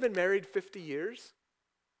somebody's been married 50 years,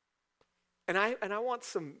 and I want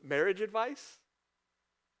some marriage advice,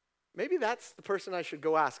 maybe that's the person I should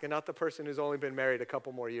go ask, and not the person who's only been married a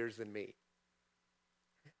couple more years than me.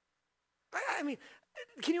 I mean,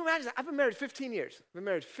 can you imagine that? I've been married 15 years.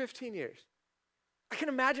 I can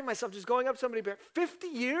imagine myself just going up to somebody, 50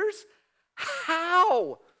 years?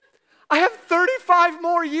 How? I have 35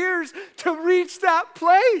 more years to reach that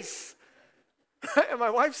place. And my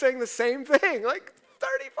wife's saying the same thing, like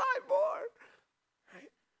 35 more. Right?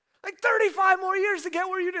 Like 35 more years to get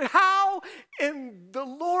where you did. How in the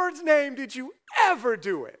Lord's name did you ever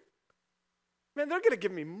do it? Man, they're going to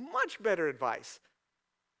give me much better advice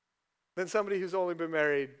than somebody who's only been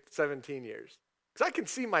married 17 years. Because I can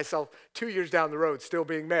see myself 2 years down the road still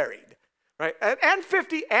being married, right? And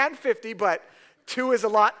 50, but 2 is a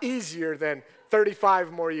lot easier than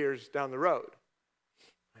 35 more years down the road.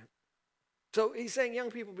 So he's saying young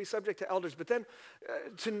people be subject to elders, but then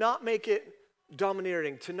to not make it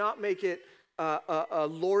domineering, to not make it a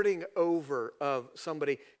lording over of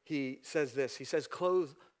somebody, he says this. He says,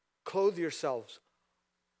 clothe yourselves,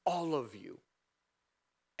 all of you,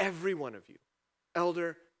 every one of you,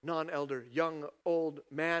 elder, non-elder, young, old,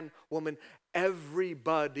 man, woman,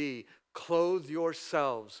 everybody. Clothe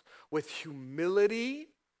yourselves with humility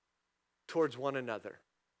towards one another.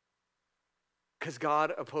 Because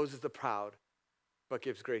God opposes the proud, but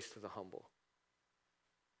gives grace to the humble.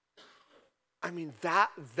 I mean,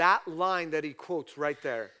 that line that he quotes right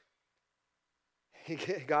there.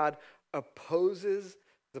 God opposes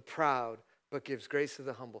the proud, but gives grace to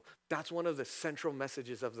the humble. That's one of the central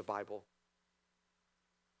messages of the Bible.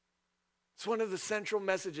 It's one of the central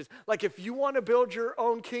messages. Like if you want to build your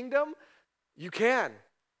own kingdom, you can.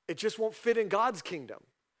 It just won't fit in God's kingdom.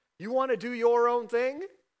 You want to do your own thing?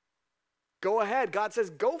 Go ahead. God says,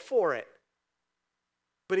 go for it.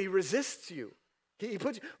 But he resists you. He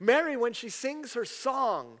puts Mary, when she sings her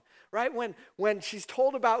song, right? When she's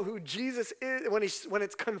told about who Jesus is, when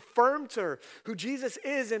it's confirmed to her who Jesus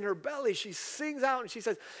is in her belly, she sings out and she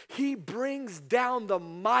says, he brings down the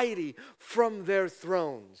mighty from their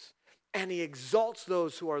thrones. And he exalts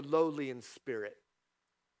those who are lowly in spirit.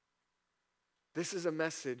 This is a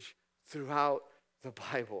message throughout the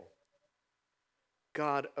Bible.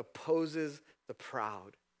 God opposes the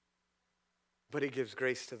proud, but he gives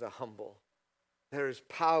grace to the humble. There is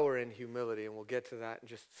power in humility, and we'll get to that in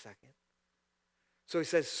just a second. So he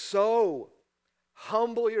says, so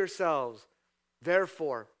humble yourselves,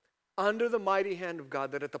 therefore, under the mighty hand of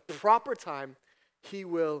God, that at the proper time he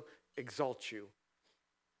will exalt you.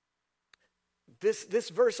 This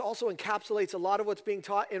verse also encapsulates a lot of what's being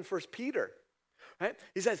taught in 1 Peter. Right?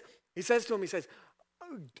 He says to him,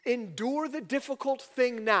 endure the difficult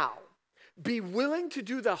thing now. Be willing to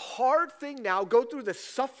do the hard thing now, go through the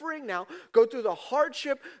suffering now, go through the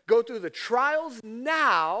hardship, go through the trials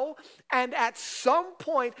now, and at some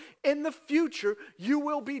point in the future, you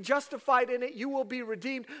will be justified in it, you will be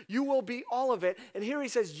redeemed, you will be all of it. And here he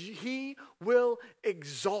says, he will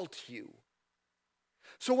exalt you.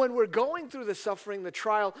 So when we're going through the suffering, the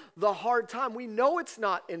trial, the hard time, we know it's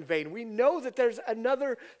not in vain. We know that there's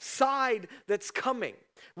another side that's coming.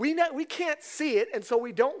 We can't see it, and so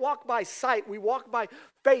we don't walk by sight. We walk by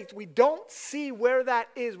faith. We don't see where that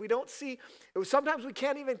is. We don't see, sometimes we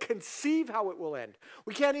can't even conceive how it will end.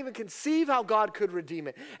 We can't even conceive how God could redeem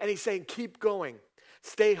it. And he's saying, keep going.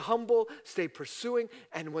 Stay humble, stay pursuing,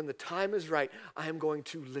 and when the time is right, I am going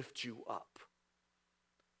to lift you up.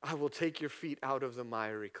 I will take your feet out of the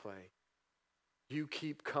miry clay. You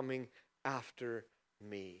keep coming after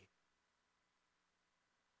me.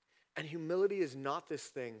 And humility is not this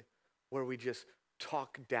thing where we just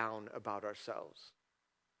talk down about ourselves.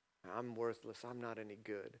 I'm worthless. I'm not any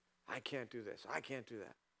good. I can't do this. I can't do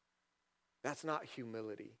that. That's not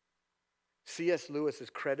humility. C.S. Lewis is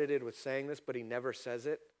credited with saying this, but he never says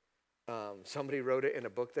it. Somebody wrote it in a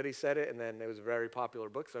book that he said it, and then it was a very popular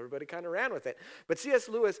book, so everybody kind of ran with it. But C.S.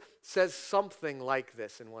 Lewis says something like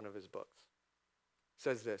this in one of his books. He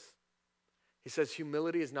says this. He says,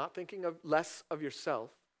 humility is not thinking of less of yourself,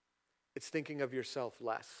 it's thinking of yourself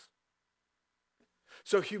less.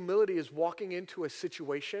 So humility is walking into a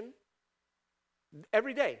situation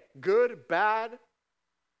every day, good, bad,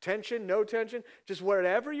 tension, no tension, just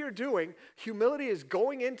whatever you're doing, humility is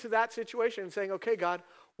going into that situation and saying, okay, God,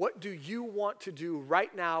 what do you want to do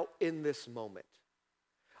right now in this moment?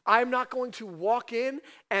 I'm not going to walk in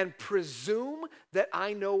and presume that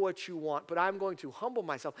I know what you want, but I'm going to humble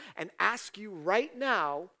myself and ask you right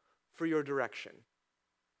now for your direction.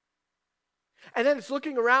 And then it's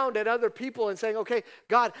looking around at other people and saying, okay,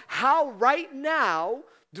 God, how right now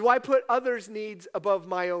do I put others' needs above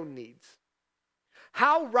my own needs?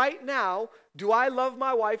 How right now do I love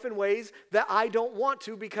my wife in ways that I don't want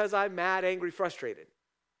to because I'm mad, angry, frustrated?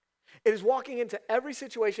 It is walking into every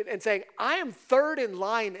situation and saying, I am third in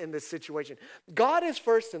line in this situation. God is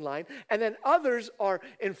first in line, and then others are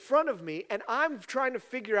in front of me, and I'm trying to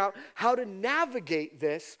figure out how to navigate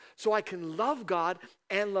this so I can love God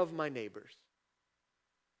and love my neighbors.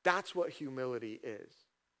 That's what humility is.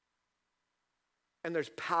 And there's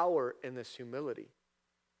power in this humility.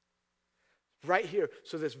 Right here,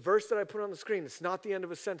 so this verse that I put on the screen, it's not the end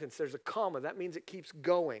of a sentence. There's a comma. That means it keeps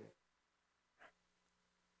going.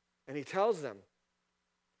 And he tells them,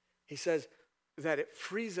 he says that it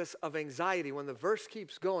frees us of anxiety. When the verse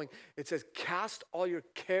keeps going, it says, cast all your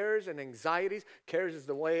cares and anxieties. Cares is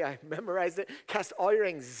the way I memorized it. Cast all your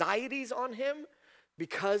anxieties on him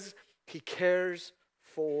because he cares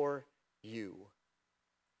for you.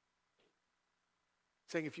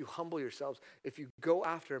 Saying if you humble yourselves, if you go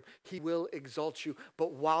after him, he will exalt you.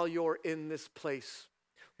 But while you're in this place,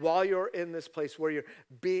 where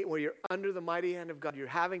you're under the mighty hand of God, you're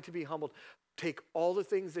having to be humbled, take all the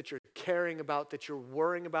things that you're caring about, that you're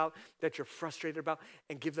worrying about, that you're frustrated about,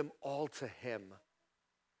 and give them all to him.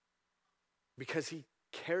 Because he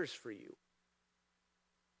cares for you.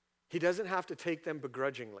 He doesn't have to take them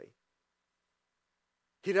begrudgingly.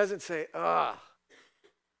 He doesn't say,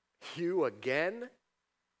 you again?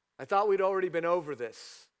 I thought we'd already been over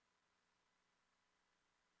this.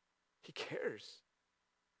 He cares.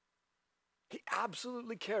 He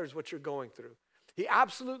absolutely cares what you're going through. He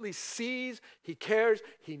absolutely sees, he cares,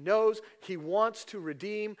 he knows, he wants to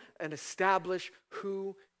redeem and establish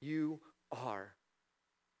who you are.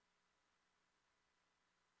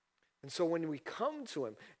 And so when we come to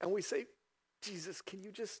him and we say, Jesus, can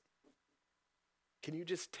you just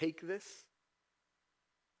take this?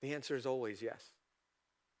 The answer is always yes.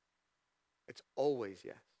 It's always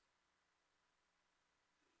yes.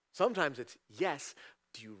 Sometimes it's yes.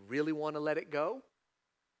 Do you really want to let it go?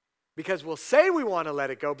 Because we'll say we want to let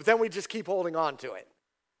it go, but then we just keep holding on to it.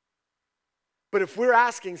 But if we're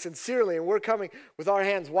asking sincerely and we're coming with our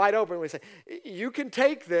hands wide open, we say, you can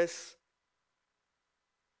take this.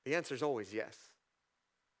 The answer is always yes.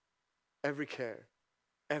 Every care,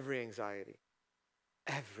 every anxiety,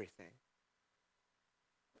 everything.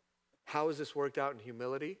 How is this worked out in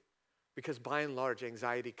humility? Because by and large,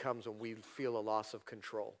 anxiety comes when we feel a loss of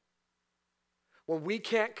control. When we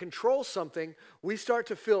can't control something, we start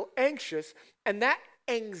to feel anxious, and that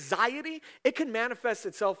anxiety, it can manifest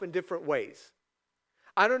itself in different ways.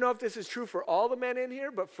 I don't know if this is true for all the men in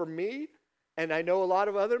here, but for me, and I know a lot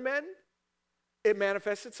of other men, it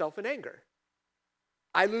manifests itself in anger.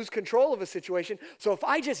 I lose control of a situation, so if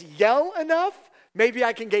I just yell enough, maybe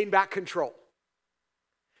I can gain back control.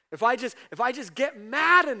 If I just get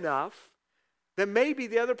mad enough, then maybe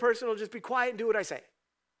the other person will just be quiet and do what I say.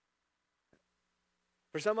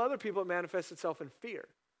 For some other people, it manifests itself in fear.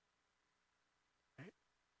 Right?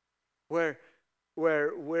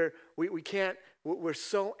 We're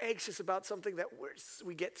so anxious about something that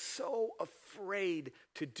we get so afraid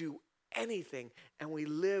to do anything, and we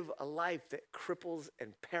live a life that cripples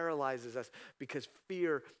and paralyzes us because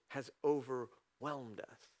fear has overwhelmed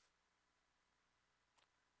us.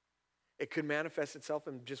 It could manifest itself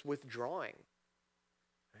in just withdrawing.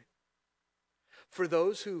 Right? For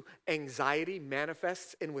those who anxiety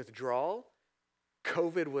manifests in withdrawal,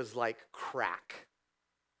 COVID was like crack.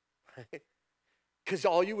 Right? Because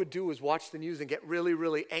all you would do was watch the news and get really,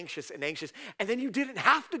 really anxious, and then you didn't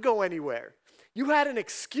have to go anywhere. You had an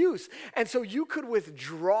excuse, and so you could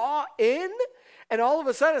withdraw in, and all of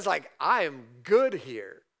a sudden it's like, I am good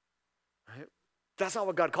here. Right? That's not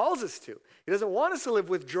what God calls us to. He doesn't want us to live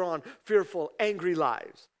withdrawn, fearful, angry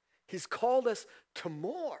lives. He's called us to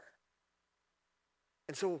more.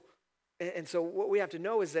 And so what we have to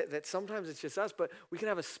know is that sometimes it's just us, but we can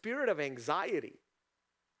have a spirit of anxiety.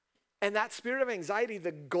 And that spirit of anxiety,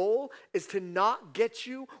 the goal is to not get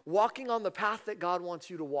you walking on the path that God wants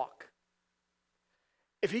you to walk.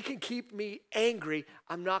 If he can keep me angry,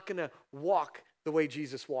 I'm not going to walk the way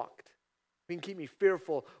Jesus walked. He can keep me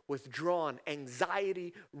fearful, withdrawn,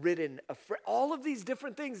 anxiety-ridden, afraid, all of these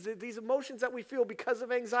different things, these emotions that we feel because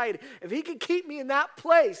of anxiety. If he can keep me in that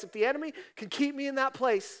place, if the enemy can keep me in that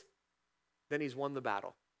place, then he's won the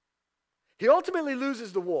battle. He ultimately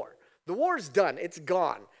loses the war. The war is done. It's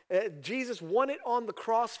gone. Jesus won it on the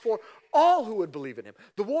cross for all who would believe in him.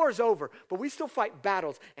 The war is over, but we still fight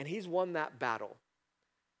battles, and he's won that battle.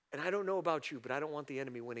 And I don't know about you, but I don't want the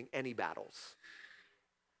enemy winning any battles.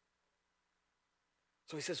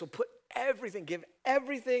 So he says, well, give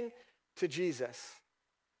everything to Jesus.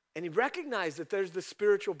 And he recognized that there's the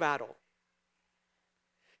spiritual battle.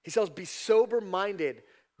 He says, be sober-minded,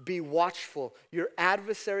 be watchful. Your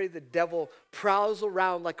adversary, the devil, prowls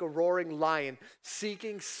around like a roaring lion,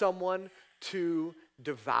 seeking someone to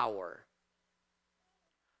devour.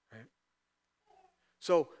 Right?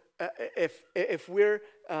 So if we're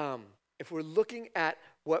looking at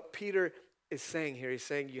what Peter is saying here, he's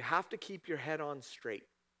saying you have to keep your head on straight.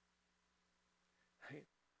 Right?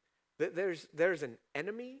 There's an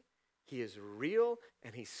enemy. He is real,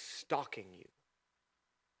 and he's stalking you.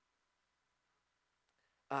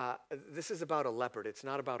 This is about a leopard. It's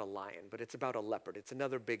not about a lion, but it's about a leopard. It's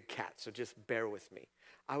another big cat, so just bear with me.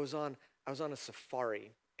 I was on a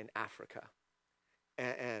safari in Africa,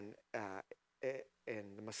 and in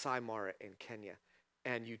the Masai Mara in Kenya,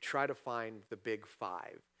 and you try to find the big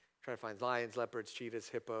five. Try to find lions, leopards, cheetahs,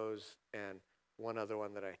 hippos, and one other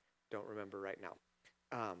one that I don't remember right now.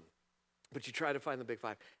 But you try to find the big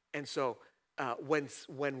five. And so when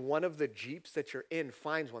one of the Jeeps that you're in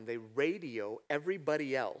finds one, they radio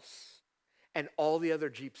everybody else, and all the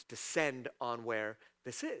other Jeeps descend on where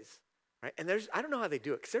this is. Right? And I don't know how they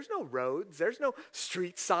do it, because there's no roads, there's no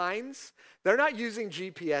street signs. They're not using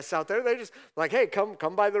GPS out there. They're just like, hey,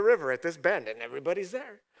 come by the river at this bend, and everybody's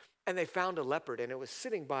there. And they found a leopard, and it was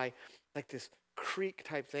sitting by like this creek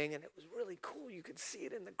type thing, and it was really cool. You could see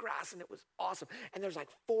it in the grass, and it was awesome. And there's like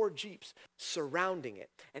 4 Jeeps surrounding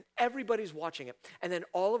it, and everybody's watching it. And then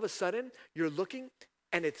all of a sudden, you're looking,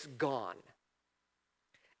 and it's gone.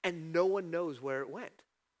 And no one knows where it went.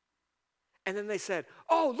 And then they said,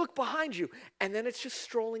 oh, look behind you. And then it's just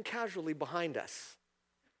strolling casually behind us.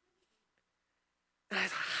 And I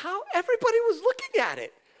thought, how? Everybody was looking at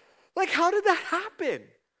it. Like, how did that happen?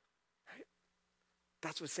 Right?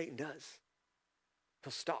 That's what Satan does.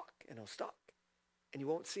 He'll stalk and he'll stalk. And you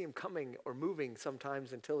won't see him coming or moving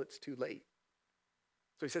sometimes until it's too late.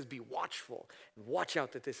 So he says, be watchful and watch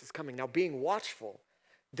out that this is coming. Now, being watchful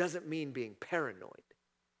doesn't mean being paranoid.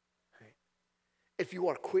 If you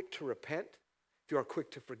are quick to repent, if you are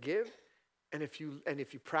quick to forgive, and if you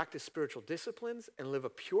practice spiritual disciplines and live a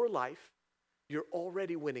pure life, you're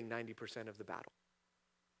already winning 90% of the battle.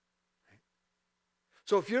 Right?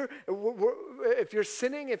 So if you're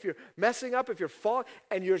sinning, if you're messing up, if you're falling,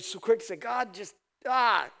 and you're so quick to say, God, just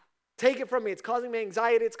Take it from me. It's causing me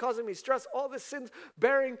anxiety. It's causing me stress. All this sin's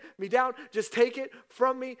bearing me down. Just take it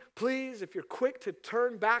from me, please. If you're quick to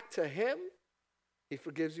turn back to him, he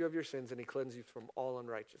forgives you of your sins and he cleanses you from all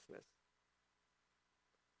unrighteousness.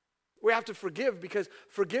 We have to forgive because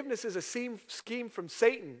forgiveness is a scheme from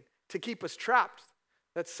Satan to keep us trapped.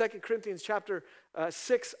 That's 2 Corinthians chapter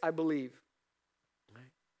 6, I believe.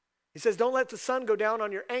 He says, don't let the sun go down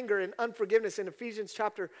on your anger and unforgiveness in Ephesians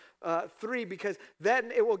chapter 3, because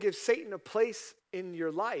then it will give Satan a place in your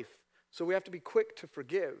life. So we have to be quick to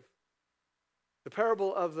forgive. The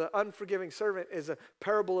parable of the unforgiving servant is a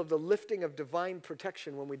parable of the lifting of divine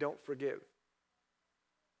protection when we don't forgive.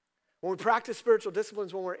 When we practice spiritual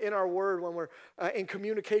disciplines, when we're in our word, when we're in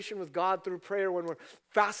communication with God through prayer, when we're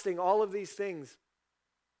fasting, all of these things,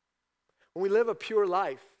 when we live a pure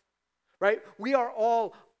life, right? We are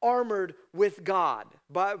all armored with God,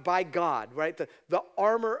 by God, right? The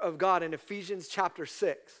armor of God in Ephesians chapter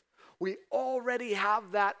 6. We already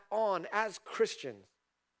have that on as Christians.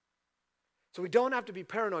 So we don't have to be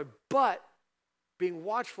paranoid, but being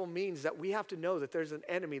watchful means that we have to know that there's an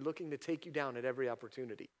enemy looking to take you down at every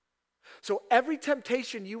opportunity. So every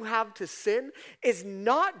temptation you have to sin is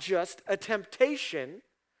not just a temptation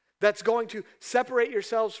that's going to separate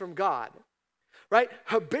yourselves from God. Right?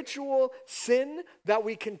 Habitual sin that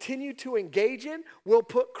we continue to engage in will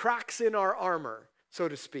put cracks in our armor, so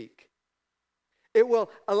to speak. It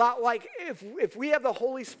will allow, like if we have the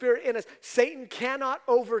Holy Spirit in us, Satan cannot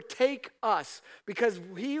overtake us because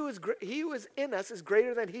he who is in us is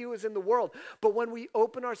greater than he who is in the world. But when we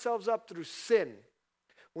open ourselves up through sin,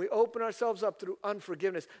 we open ourselves up through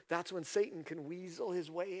unforgiveness, that's when Satan can weasel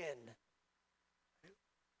his way in.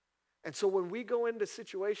 And so when we go into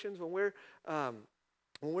situations, when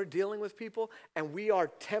we're dealing with people and we are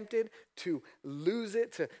tempted to lose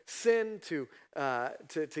it, to sin, to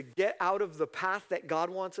get out of the path that God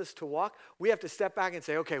wants us to walk, we have to step back and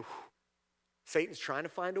say, okay, Satan's trying to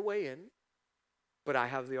find a way in, but I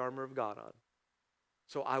have the armor of God on.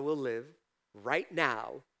 So I will live right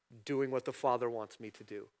now doing what the Father wants me to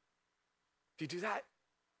do. If you do that,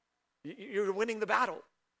 you're winning the battle.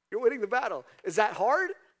 You're winning the battle. Is that hard?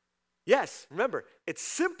 Yes, remember, it's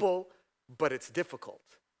simple, but it's difficult.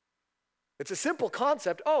 It's a simple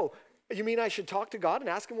concept. Oh, you mean I should talk to God and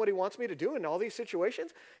ask him what he wants me to do in all these situations?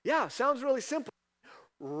 Yeah, sounds really simple.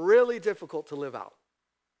 Really difficult to live out.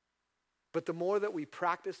 But the more that we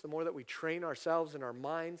practice, the more that we train ourselves and our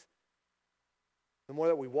minds, the more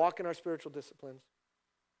that we walk in our spiritual disciplines,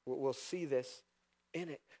 we'll see this in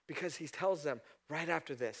it. Because he tells them right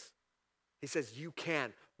after this, he says, you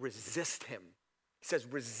can resist him. He says,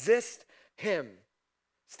 resist him.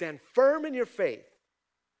 Stand firm in your faith.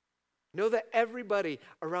 Know that everybody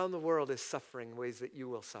around the world is suffering ways that you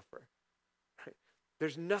will suffer. Right?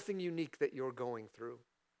 There's nothing unique that you're going through.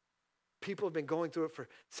 People have been going through it for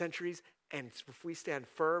centuries, and if we stand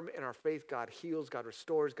firm in our faith, God heals, God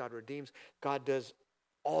restores, God redeems, God does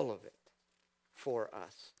all of it for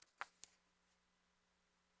us.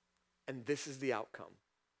 And this is the outcome.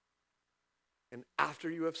 And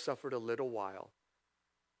after you have suffered a little while,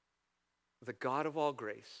 the God of all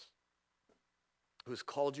grace, who has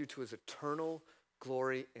called you to his eternal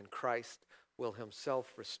glory in Christ, will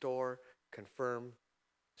himself restore, confirm,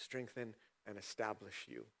 strengthen, and establish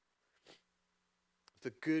you.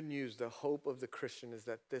 The good news, the hope of the Christian is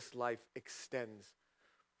that this life extends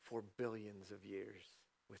for billions of years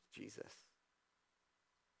with Jesus.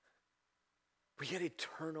 We get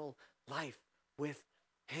eternal life with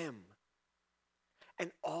him. And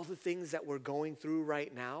all the things that we're going through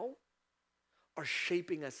right now are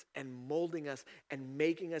shaping us and molding us and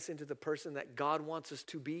making us into the person that God wants us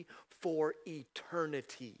to be for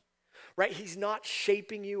eternity. Right? He's not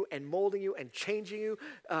shaping you and molding you and changing you.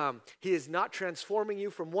 He is not transforming you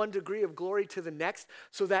from one degree of glory to the next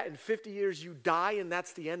so that in 50 years you die and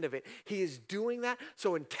that's the end of it. He is doing that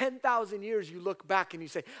so in 10,000 years you look back and you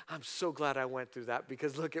say, I'm so glad I went through that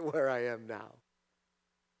because look at where I am now.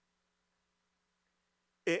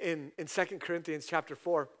 In 2 Corinthians chapter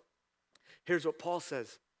 4, here's what Paul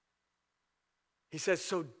says. He says,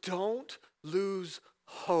 so don't lose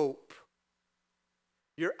hope.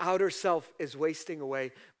 Your outer self is wasting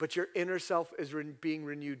away, but your inner self is being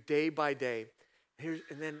renewed day by day.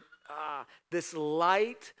 This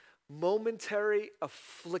light, momentary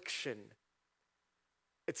affliction.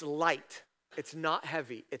 It's light. It's not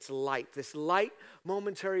heavy. It's light. This light,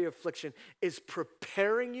 momentary affliction is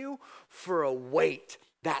preparing you for a weight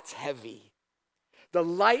that's heavy. The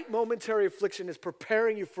light, momentary affliction is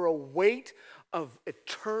preparing you for a weight of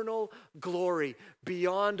eternal glory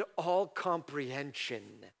beyond all comprehension.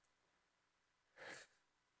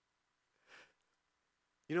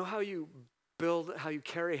 You know how you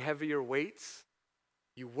carry heavier weights?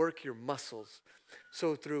 You work your muscles.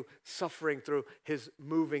 So through suffering, through his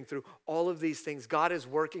moving, through all of these things, God is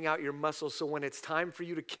working out your muscles. So when it's time for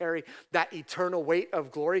you to carry that eternal weight of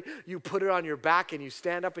glory, you put it on your back and you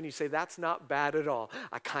stand up and you say, that's not bad at all.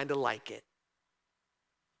 I kind of like it.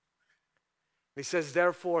 He says,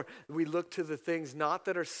 therefore, we look to the things not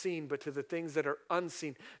that are seen, but to the things that are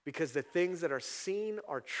unseen, because the things that are seen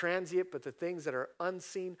are transient, but the things that are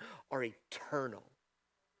unseen are eternal.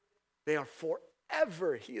 They are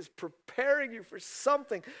forever. He is preparing you for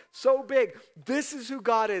something so big. This is who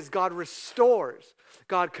God is. God restores,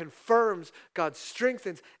 God confirms, God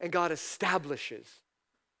strengthens, and God establishes.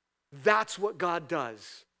 That's what God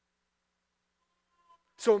does.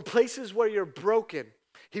 So in places where you're broken,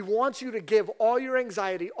 he wants you to give all your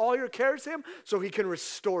anxiety, all your cares to him so he can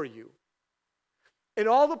restore you. In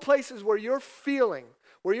all the places where you're feeling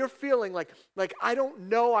like I don't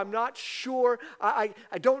know, I'm not sure, I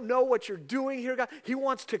don't know what you're doing here, God. He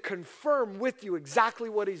wants to confirm with you exactly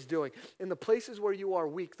what he's doing. In the places where you are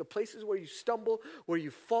weak, the places where you stumble, where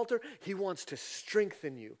you falter, he wants to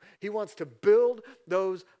strengthen you. He wants to build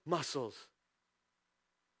those muscles.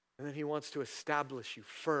 And then he wants to establish you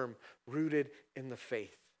firm, rooted in the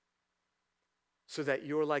faith, so that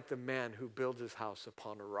you're like the man who builds his house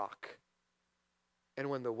upon a rock.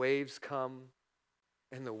 And when the waves come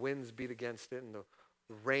and the winds beat against it and the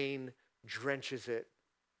rain drenches it,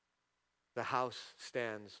 the house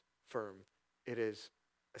stands firm. It is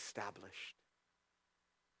established.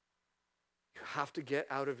 You have to get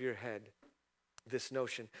out of your head this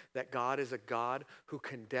notion that God is a God who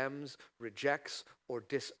condemns, rejects, or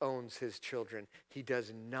disowns his children. He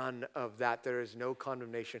does none of that. There is no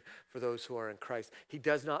condemnation for those who are in Christ. He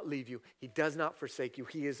does not leave you. He does not forsake you.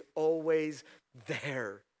 He is always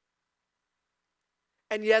there.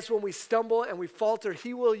 And yes, when we stumble and we falter,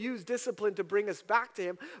 he will use discipline to bring us back to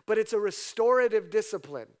him, but it's a restorative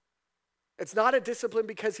discipline. It's not a discipline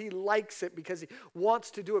because he likes it, because he wants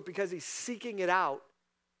to do it, because he's seeking it out.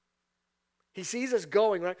 He sees us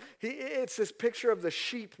going, right? It's this picture of the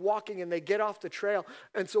sheep walking and they get off the trail.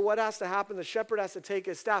 And so what has to happen? The shepherd has to take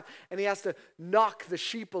his staff and he has to knock the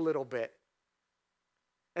sheep a little bit.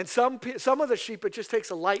 And some of the sheep, it just takes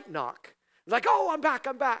a light knock. It's like, oh, I'm back.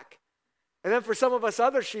 And then for some of us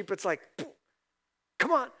other sheep, it's like,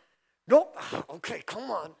 come on. Nope. Okay,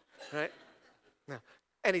 come on. Right?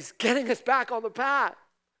 And he's getting us back on the path.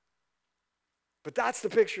 But that's the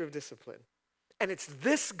picture of discipline. And it's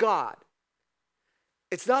this God.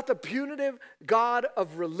 It's not the punitive God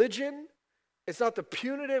of religion. It's not the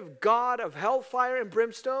punitive God of hellfire and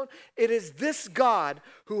brimstone. It is this God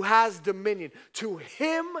who has dominion. To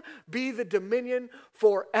him be the dominion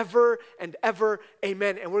forever and ever.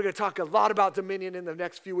 Amen. And we're going to talk a lot about dominion in the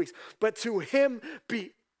next few weeks. But to him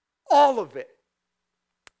be all of it.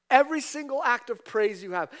 Every single act of praise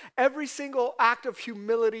you have, every single act of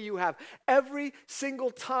humility you have, every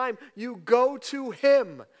single time you go to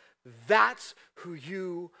him, that's who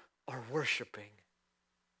you are worshiping.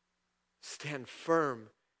 Stand firm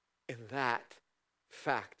in that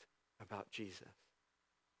fact about Jesus.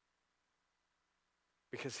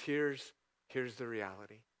 Because here's the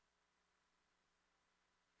reality.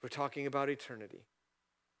 We're talking about eternity.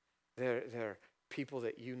 There are people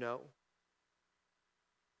that you know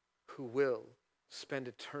who will spend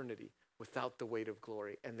eternity without the weight of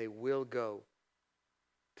glory, and they will go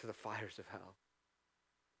to the fires of hell.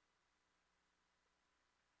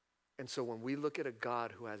 And so when we look at a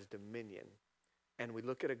God who has dominion, and we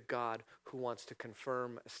look at a God who wants to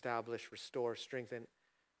confirm, establish, restore, strengthen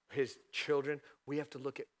his children, we have to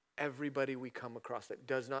look at everybody we come across that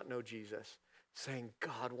does not know Jesus, saying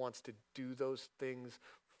God wants to do those things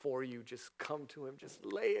for you. Just come to him. Just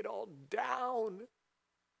lay it all down.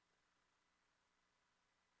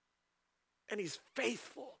 And he's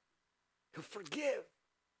faithful. He'll forgive.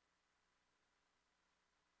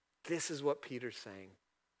 This is what Peter's saying.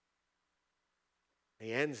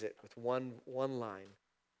 He ends it with one line.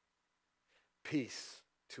 Peace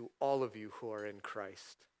to all of you who are in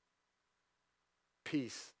Christ.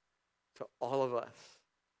 Peace to all of us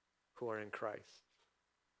who are in Christ.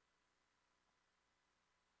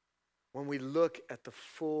 When we look at the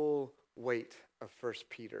full weight of 1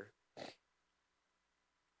 Peter,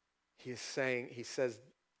 he says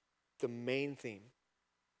the main theme,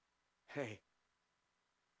 hey,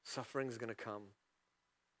 suffering's going to come.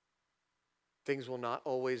 Things will not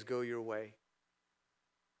always go your way.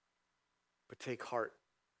 But take heart,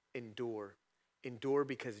 endure. Endure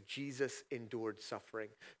because Jesus endured suffering,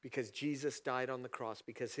 because Jesus died on the cross,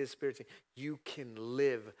 because his Spirit said, you can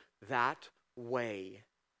live that way.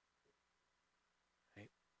 Right?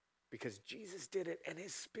 because Jesus did it and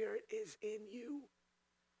his Spirit is in you.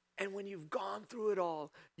 And when you've gone through it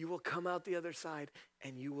all, you will come out the other side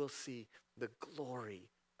and you will see the glory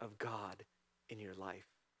of God in your life.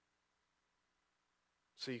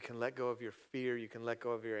 So you can let go of your fear, you can let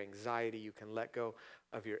go of your anxiety, you can let go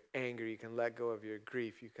of your anger, you can let go of your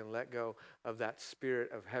grief, you can let go of that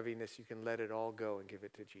spirit of heaviness, you can let it all go and give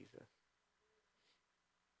it to Jesus.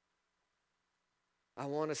 I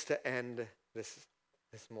want us to end this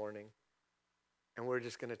morning, and we're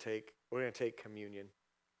going to take communion.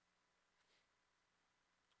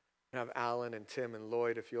 I have Alan and Tim and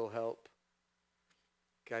Lloyd, if you'll help.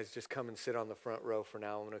 Guys, just come and sit on the front row for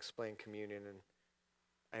now. I'm going to explain communion, and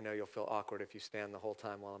I know you'll feel awkward if you stand the whole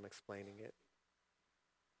time while I'm explaining it.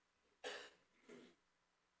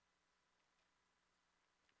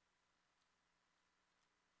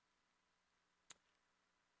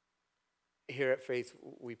 Here at Faith,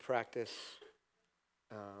 we practice,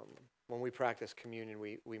 when we practice communion,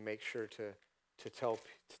 we make sure to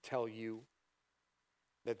tell you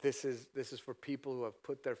that this is for people who have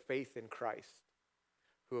put their faith in Christ,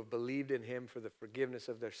 who have believed in him for the forgiveness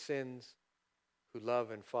of their sins, who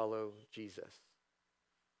love and follow Jesus.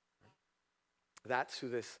 That's who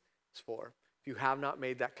this is for. If you have not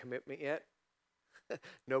made that commitment yet,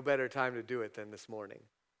 no better time to do it than this morning.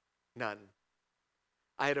 None.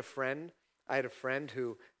 I had a friend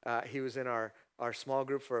who, he was in our small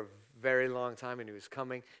group for a very long time, and he was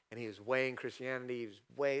coming, and he was weighing Christianity, he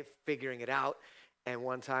was figuring it out. And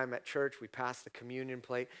one time at church, we passed the communion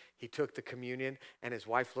plate. He took the communion, and his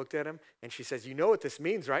wife looked at him, and she says, "You know what this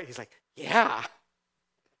means, right?" He's like, "Yeah."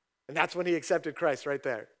 And that's when he accepted Christ right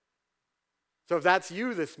there. So if that's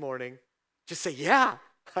you this morning, just say, "Yeah,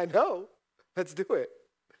 I know. Let's do it."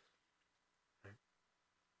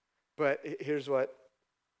 But here's what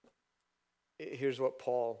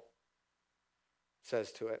Paul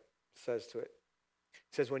says to it. He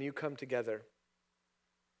says, when you come together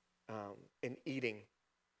in eating,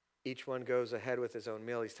 each one goes ahead with his own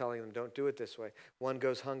meal. He's telling them, don't do it this way. One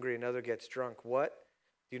goes hungry, another gets drunk. What?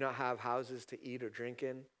 Do you not have houses to eat or drink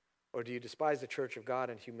in? Or do you despise the church of God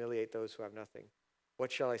and humiliate those who have nothing?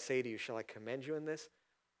 What shall I say to you? Shall I commend you in this?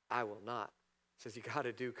 I will not. He says you got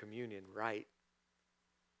to do communion right.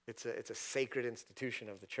 It's a sacred institution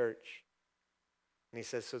of the church. And he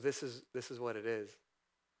says, so this is what it is.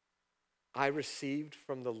 I received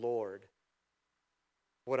from the Lord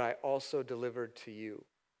what I also delivered to you,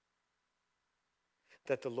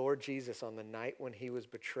 that the Lord Jesus, on the night when he was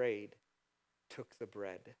betrayed, took the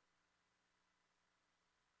bread.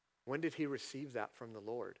 When did he receive that from the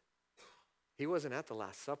Lord? He wasn't at the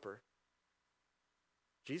Last Supper.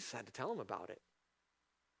 Jesus had to tell him about it.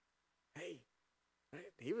 Hey,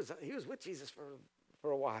 right? He was with Jesus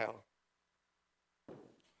for a while.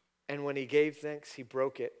 And when he gave thanks, he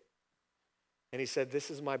broke it. And he said, this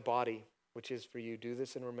is my body, which is for you. Do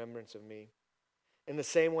this in remembrance of me. In the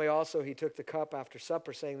same way also, he took the cup after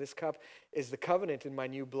supper, saying, this cup is the covenant in my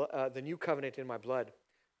the new covenant in my blood.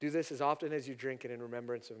 Do this as often as you drink it in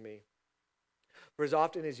remembrance of me. For as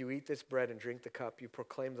often as you eat this bread and drink the cup, you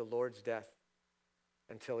proclaim the Lord's death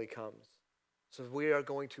until he comes. So we are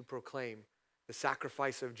going to proclaim the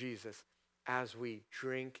sacrifice of Jesus as we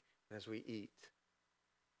drink and as we eat.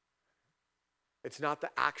 It's not the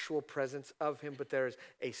actual presence of him, but there is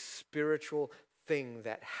a spiritual thing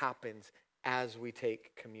that happens as we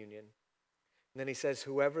take communion. And then he says,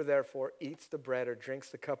 whoever therefore eats the bread or drinks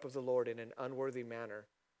the cup of the Lord in an unworthy manner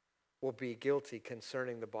will be guilty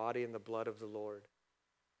concerning the body and the blood of the Lord.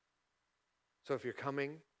 So if you're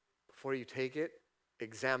coming, before you take it,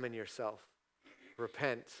 examine yourself.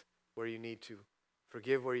 Repent where you need to.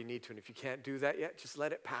 Forgive where you need to. And if you can't do that yet, just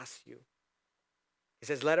let it pass you. He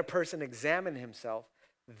says, let a person examine himself,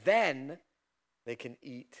 then they can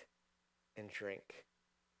eat and drink.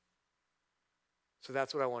 So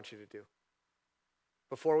that's what I want you to do.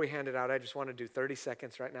 Before we hand it out, I just want to do 30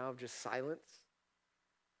 seconds right now of just silence.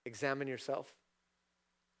 Examine yourself.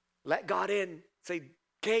 Let God in. Say,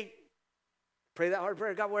 Kate, pray that hard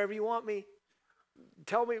prayer. God, wherever you want me.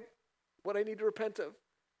 Tell me what I need to repent of.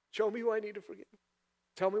 Show me who I need to forgive.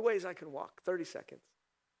 Tell me ways I can walk. 30 seconds.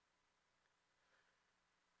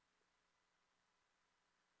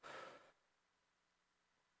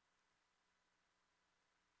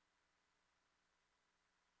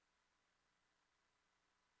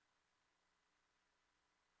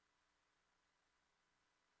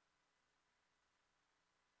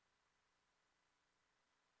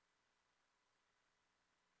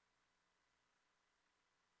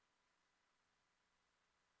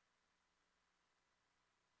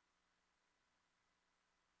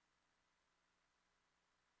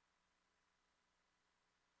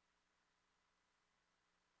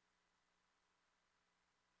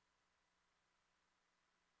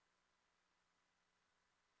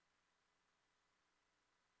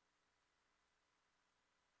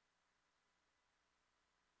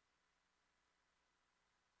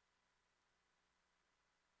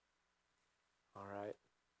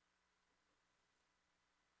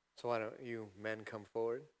 So why don't you men come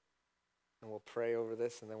forward, and we'll pray over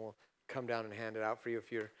this, and then we'll come down and hand it out for you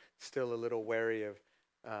if you're still a little wary of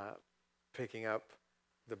picking up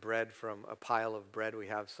the bread from a pile of bread. We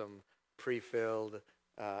have some pre-filled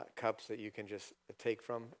cups that you can just take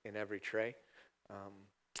from in every tray.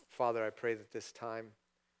 Father, I pray that this time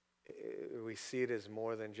we see it as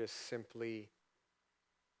more than just simply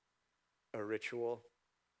a ritual,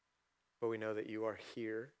 but we know that you are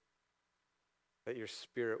here, that your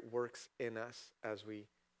Spirit works in us as we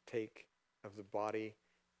take of the body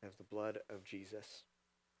and of the blood of Jesus.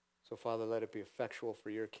 So, Father, let it be effectual for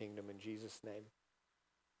your kingdom in Jesus' name.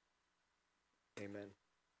 Amen.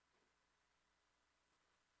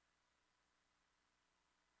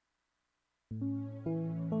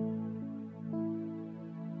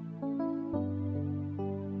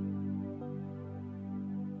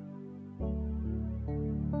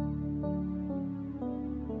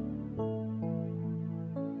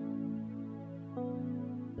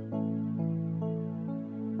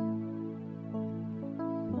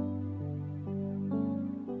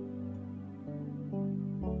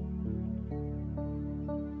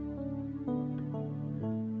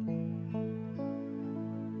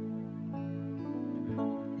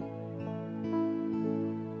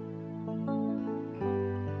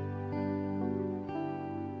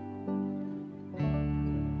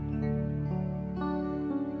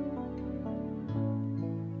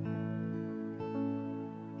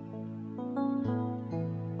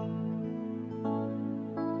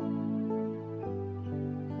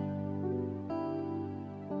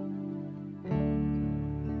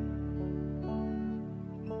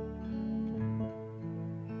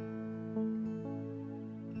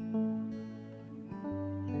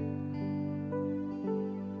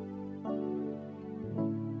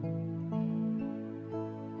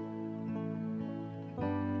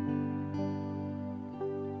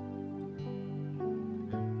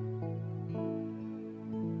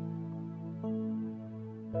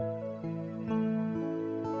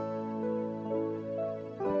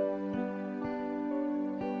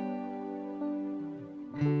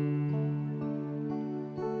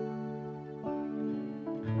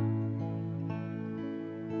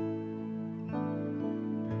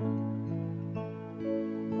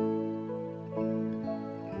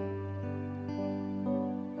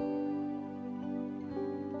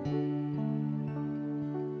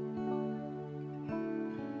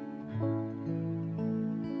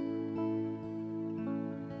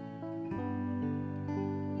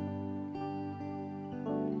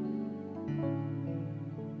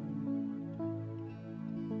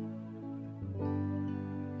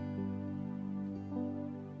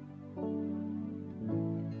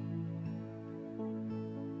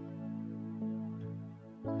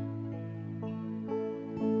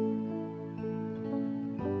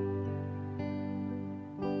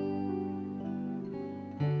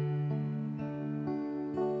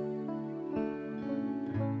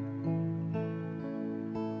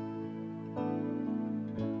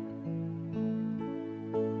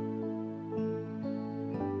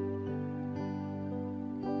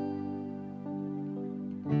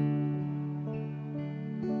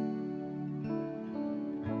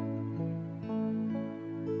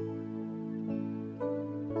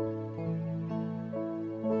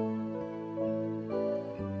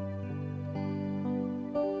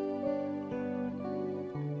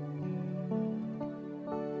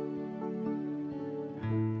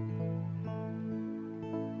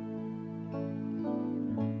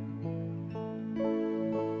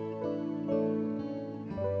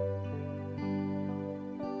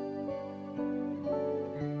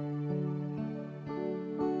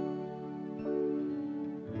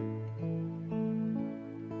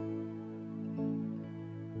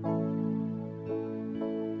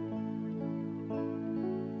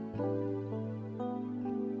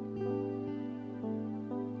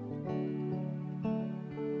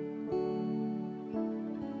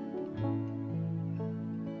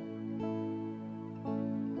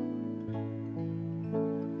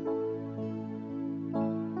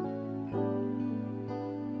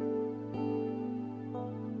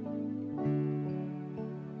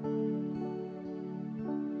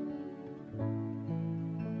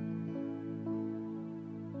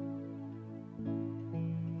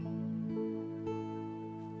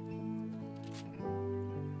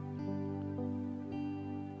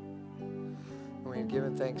 When he had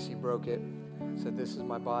given thanks, he broke it, said, "This is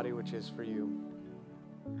my body, which is for you.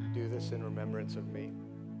 Do this in remembrance of me."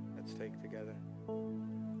 Let's take together.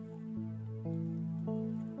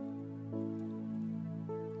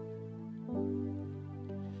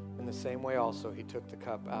 In the same way also, he took the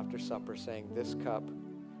cup after supper, saying, "This cup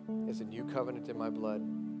is a new covenant in my blood.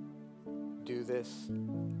 Do this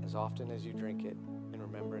as often as you drink it in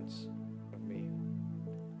remembrance of me.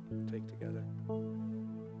 Take together.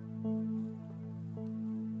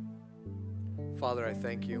 Father, I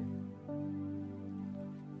thank you.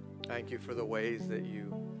 Thank you for the ways that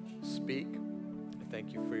you speak. I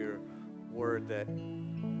thank you for your word that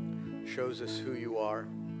shows us who you are.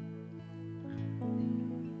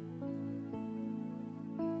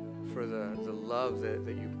 For the love that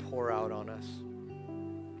you pour out on us.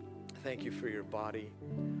 Thank you for your body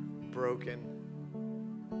broken.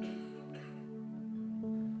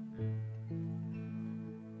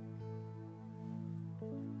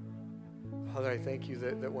 Father, I thank you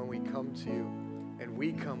that when we come to you and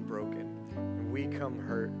we come broken and we come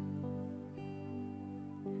hurt,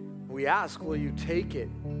 we ask, will you take it?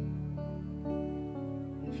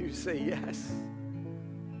 You say yes.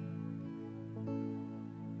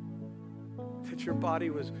 That your body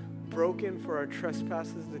was broken for our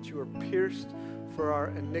trespasses, that you were pierced for our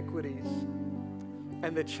iniquities,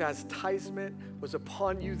 and the chastisement was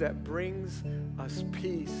upon you that brings us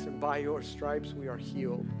peace, and by your stripes we are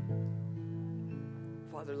healed.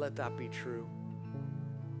 Father, let that be true.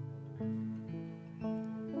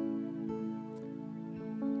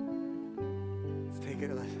 Let's take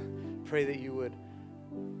it. Let's pray that you would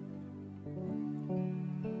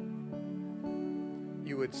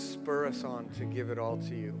spur us on to give it all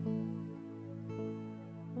to you.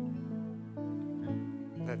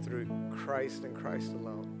 That through Christ and Christ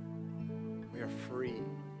alone, we are free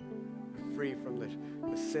from the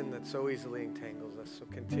sin that so easily entangles us. So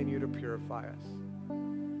continue to purify us.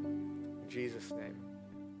 In Jesus' name,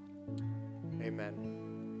 amen.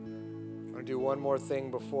 I'm going to do one more thing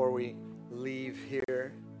before we leave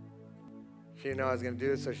here. She didn't know I was going to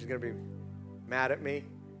do this, so she's going to be mad at me.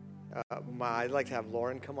 I'd like to have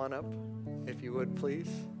Lauren come on up, if you would, please.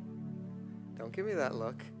 Don't give me that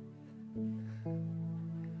look.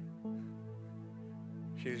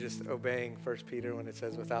 She was just obeying 1 Peter when it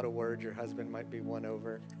says, without a word, your husband might be won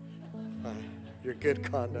over. Your good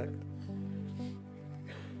conduct.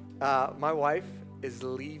 My wife is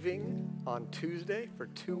leaving on Tuesday for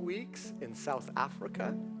 2 weeks in South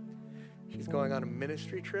Africa. She's going on a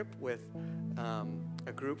ministry trip with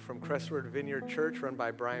a group from Crestwood Vineyard Church run by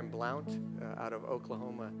Brian Blount out of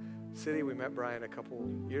Oklahoma City. We met Brian a couple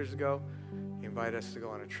years ago. He invited us to go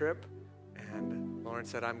on a trip, and Lauren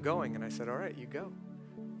said, I'm going. And I said, all right, you go.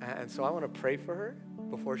 And so I want to pray for her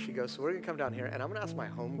before she goes. So we're going to come down here, and I'm going to ask my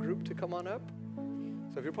home group to come on up.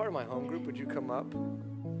 So if you're part of my home group, would you come up?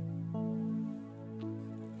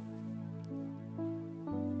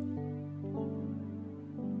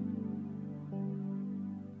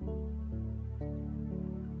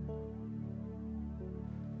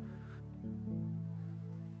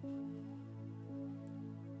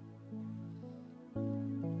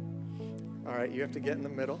 All right, you have to get in the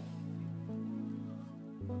middle.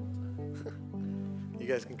 You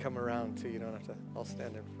guys can come around too. You don't have to all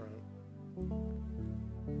stand in front.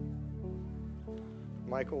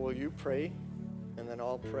 Michael, will you pray? And then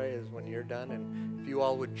I'll pray as when you're done. And if you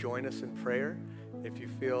all would join us in prayer, if you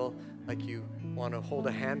feel like you want to hold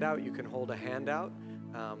a hand out, you can hold a hand out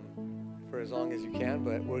for as long as you can.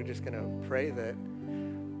 But we're just going to pray that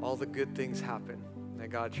all the good things happen, that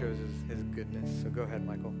God shows his goodness. So go ahead,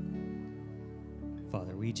 Michael.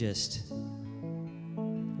 Father, we just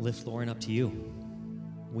lift Lauren up to you.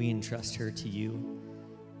 We entrust her to you.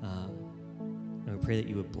 And we pray that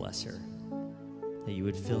you would bless her, that you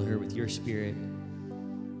would fill her with your spirit,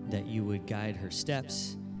 that you would guide her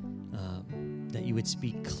steps, that you would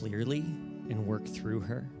speak clearly and work through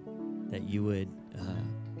her, that you would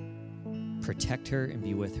protect her and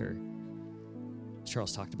be with her.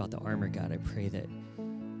 Charles talked about the armor, God. I pray that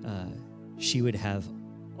she would have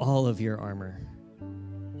all of your armor,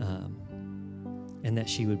 and that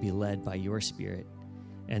she would be led by your spirit,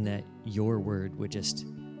 and that your word would just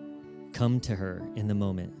come to her in the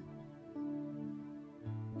moment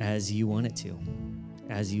as you want it to,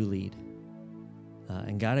 as you lead.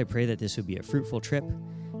 And God, I pray that this would be a fruitful trip,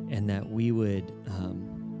 and that we would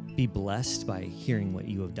be blessed by hearing what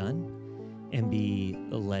you have done and be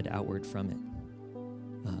led outward from it.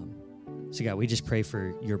 So God, we just pray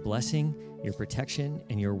for your blessing, your protection,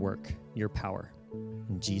 and your work, your power.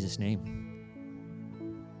 In Jesus' name.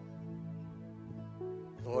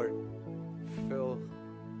 Lord,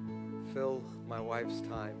 fill my wife's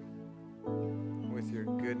time with your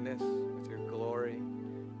goodness, with your glory,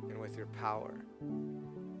 and with your power.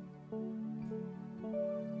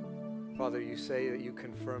 Father, you say that you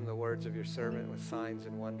confirm the words of your servant with signs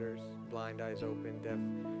and wonders, blind eyes open, deaf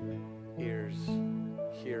ears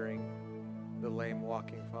hearing. the lame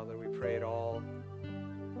walking, Father. We pray it all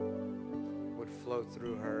would flow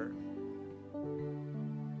through her.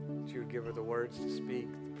 That you would give her the words to speak,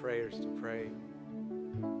 the prayers to pray.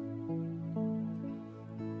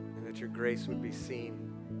 And that your grace would be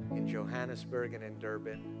seen in Johannesburg and in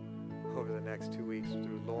Durban over the next 2 weeks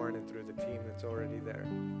through Lauren and through the team that's already there.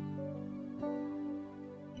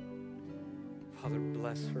 Father,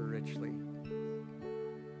 bless her richly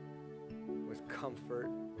with comfort,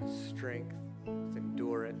 with strength, with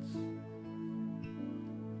endurance.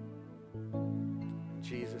 In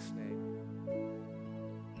Jesus' name,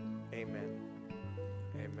 amen.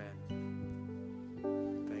 Amen.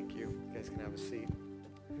 Thank you. You guys can have a seat.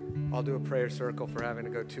 I'll do a prayer circle for having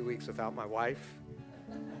to go 2 weeks without my wife.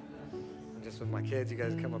 And just with my kids, you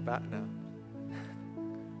guys come up out now.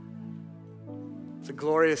 It's a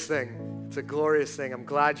glorious thing. It's a glorious thing. I'm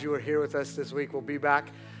glad you were here with us this week. We'll be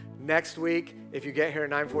back next week. If you get here at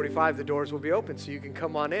 9:45, the doors will be open, so you can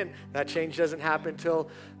come on in. That change doesn't happen till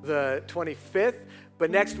the 25th.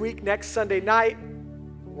 But next week, next Sunday night,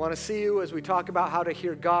 we want to see you as we talk about how to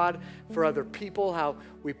hear God for other people,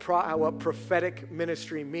 what prophetic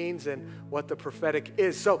ministry means and what the prophetic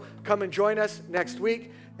is. So come and join us next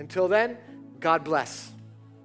week. Until then, God bless.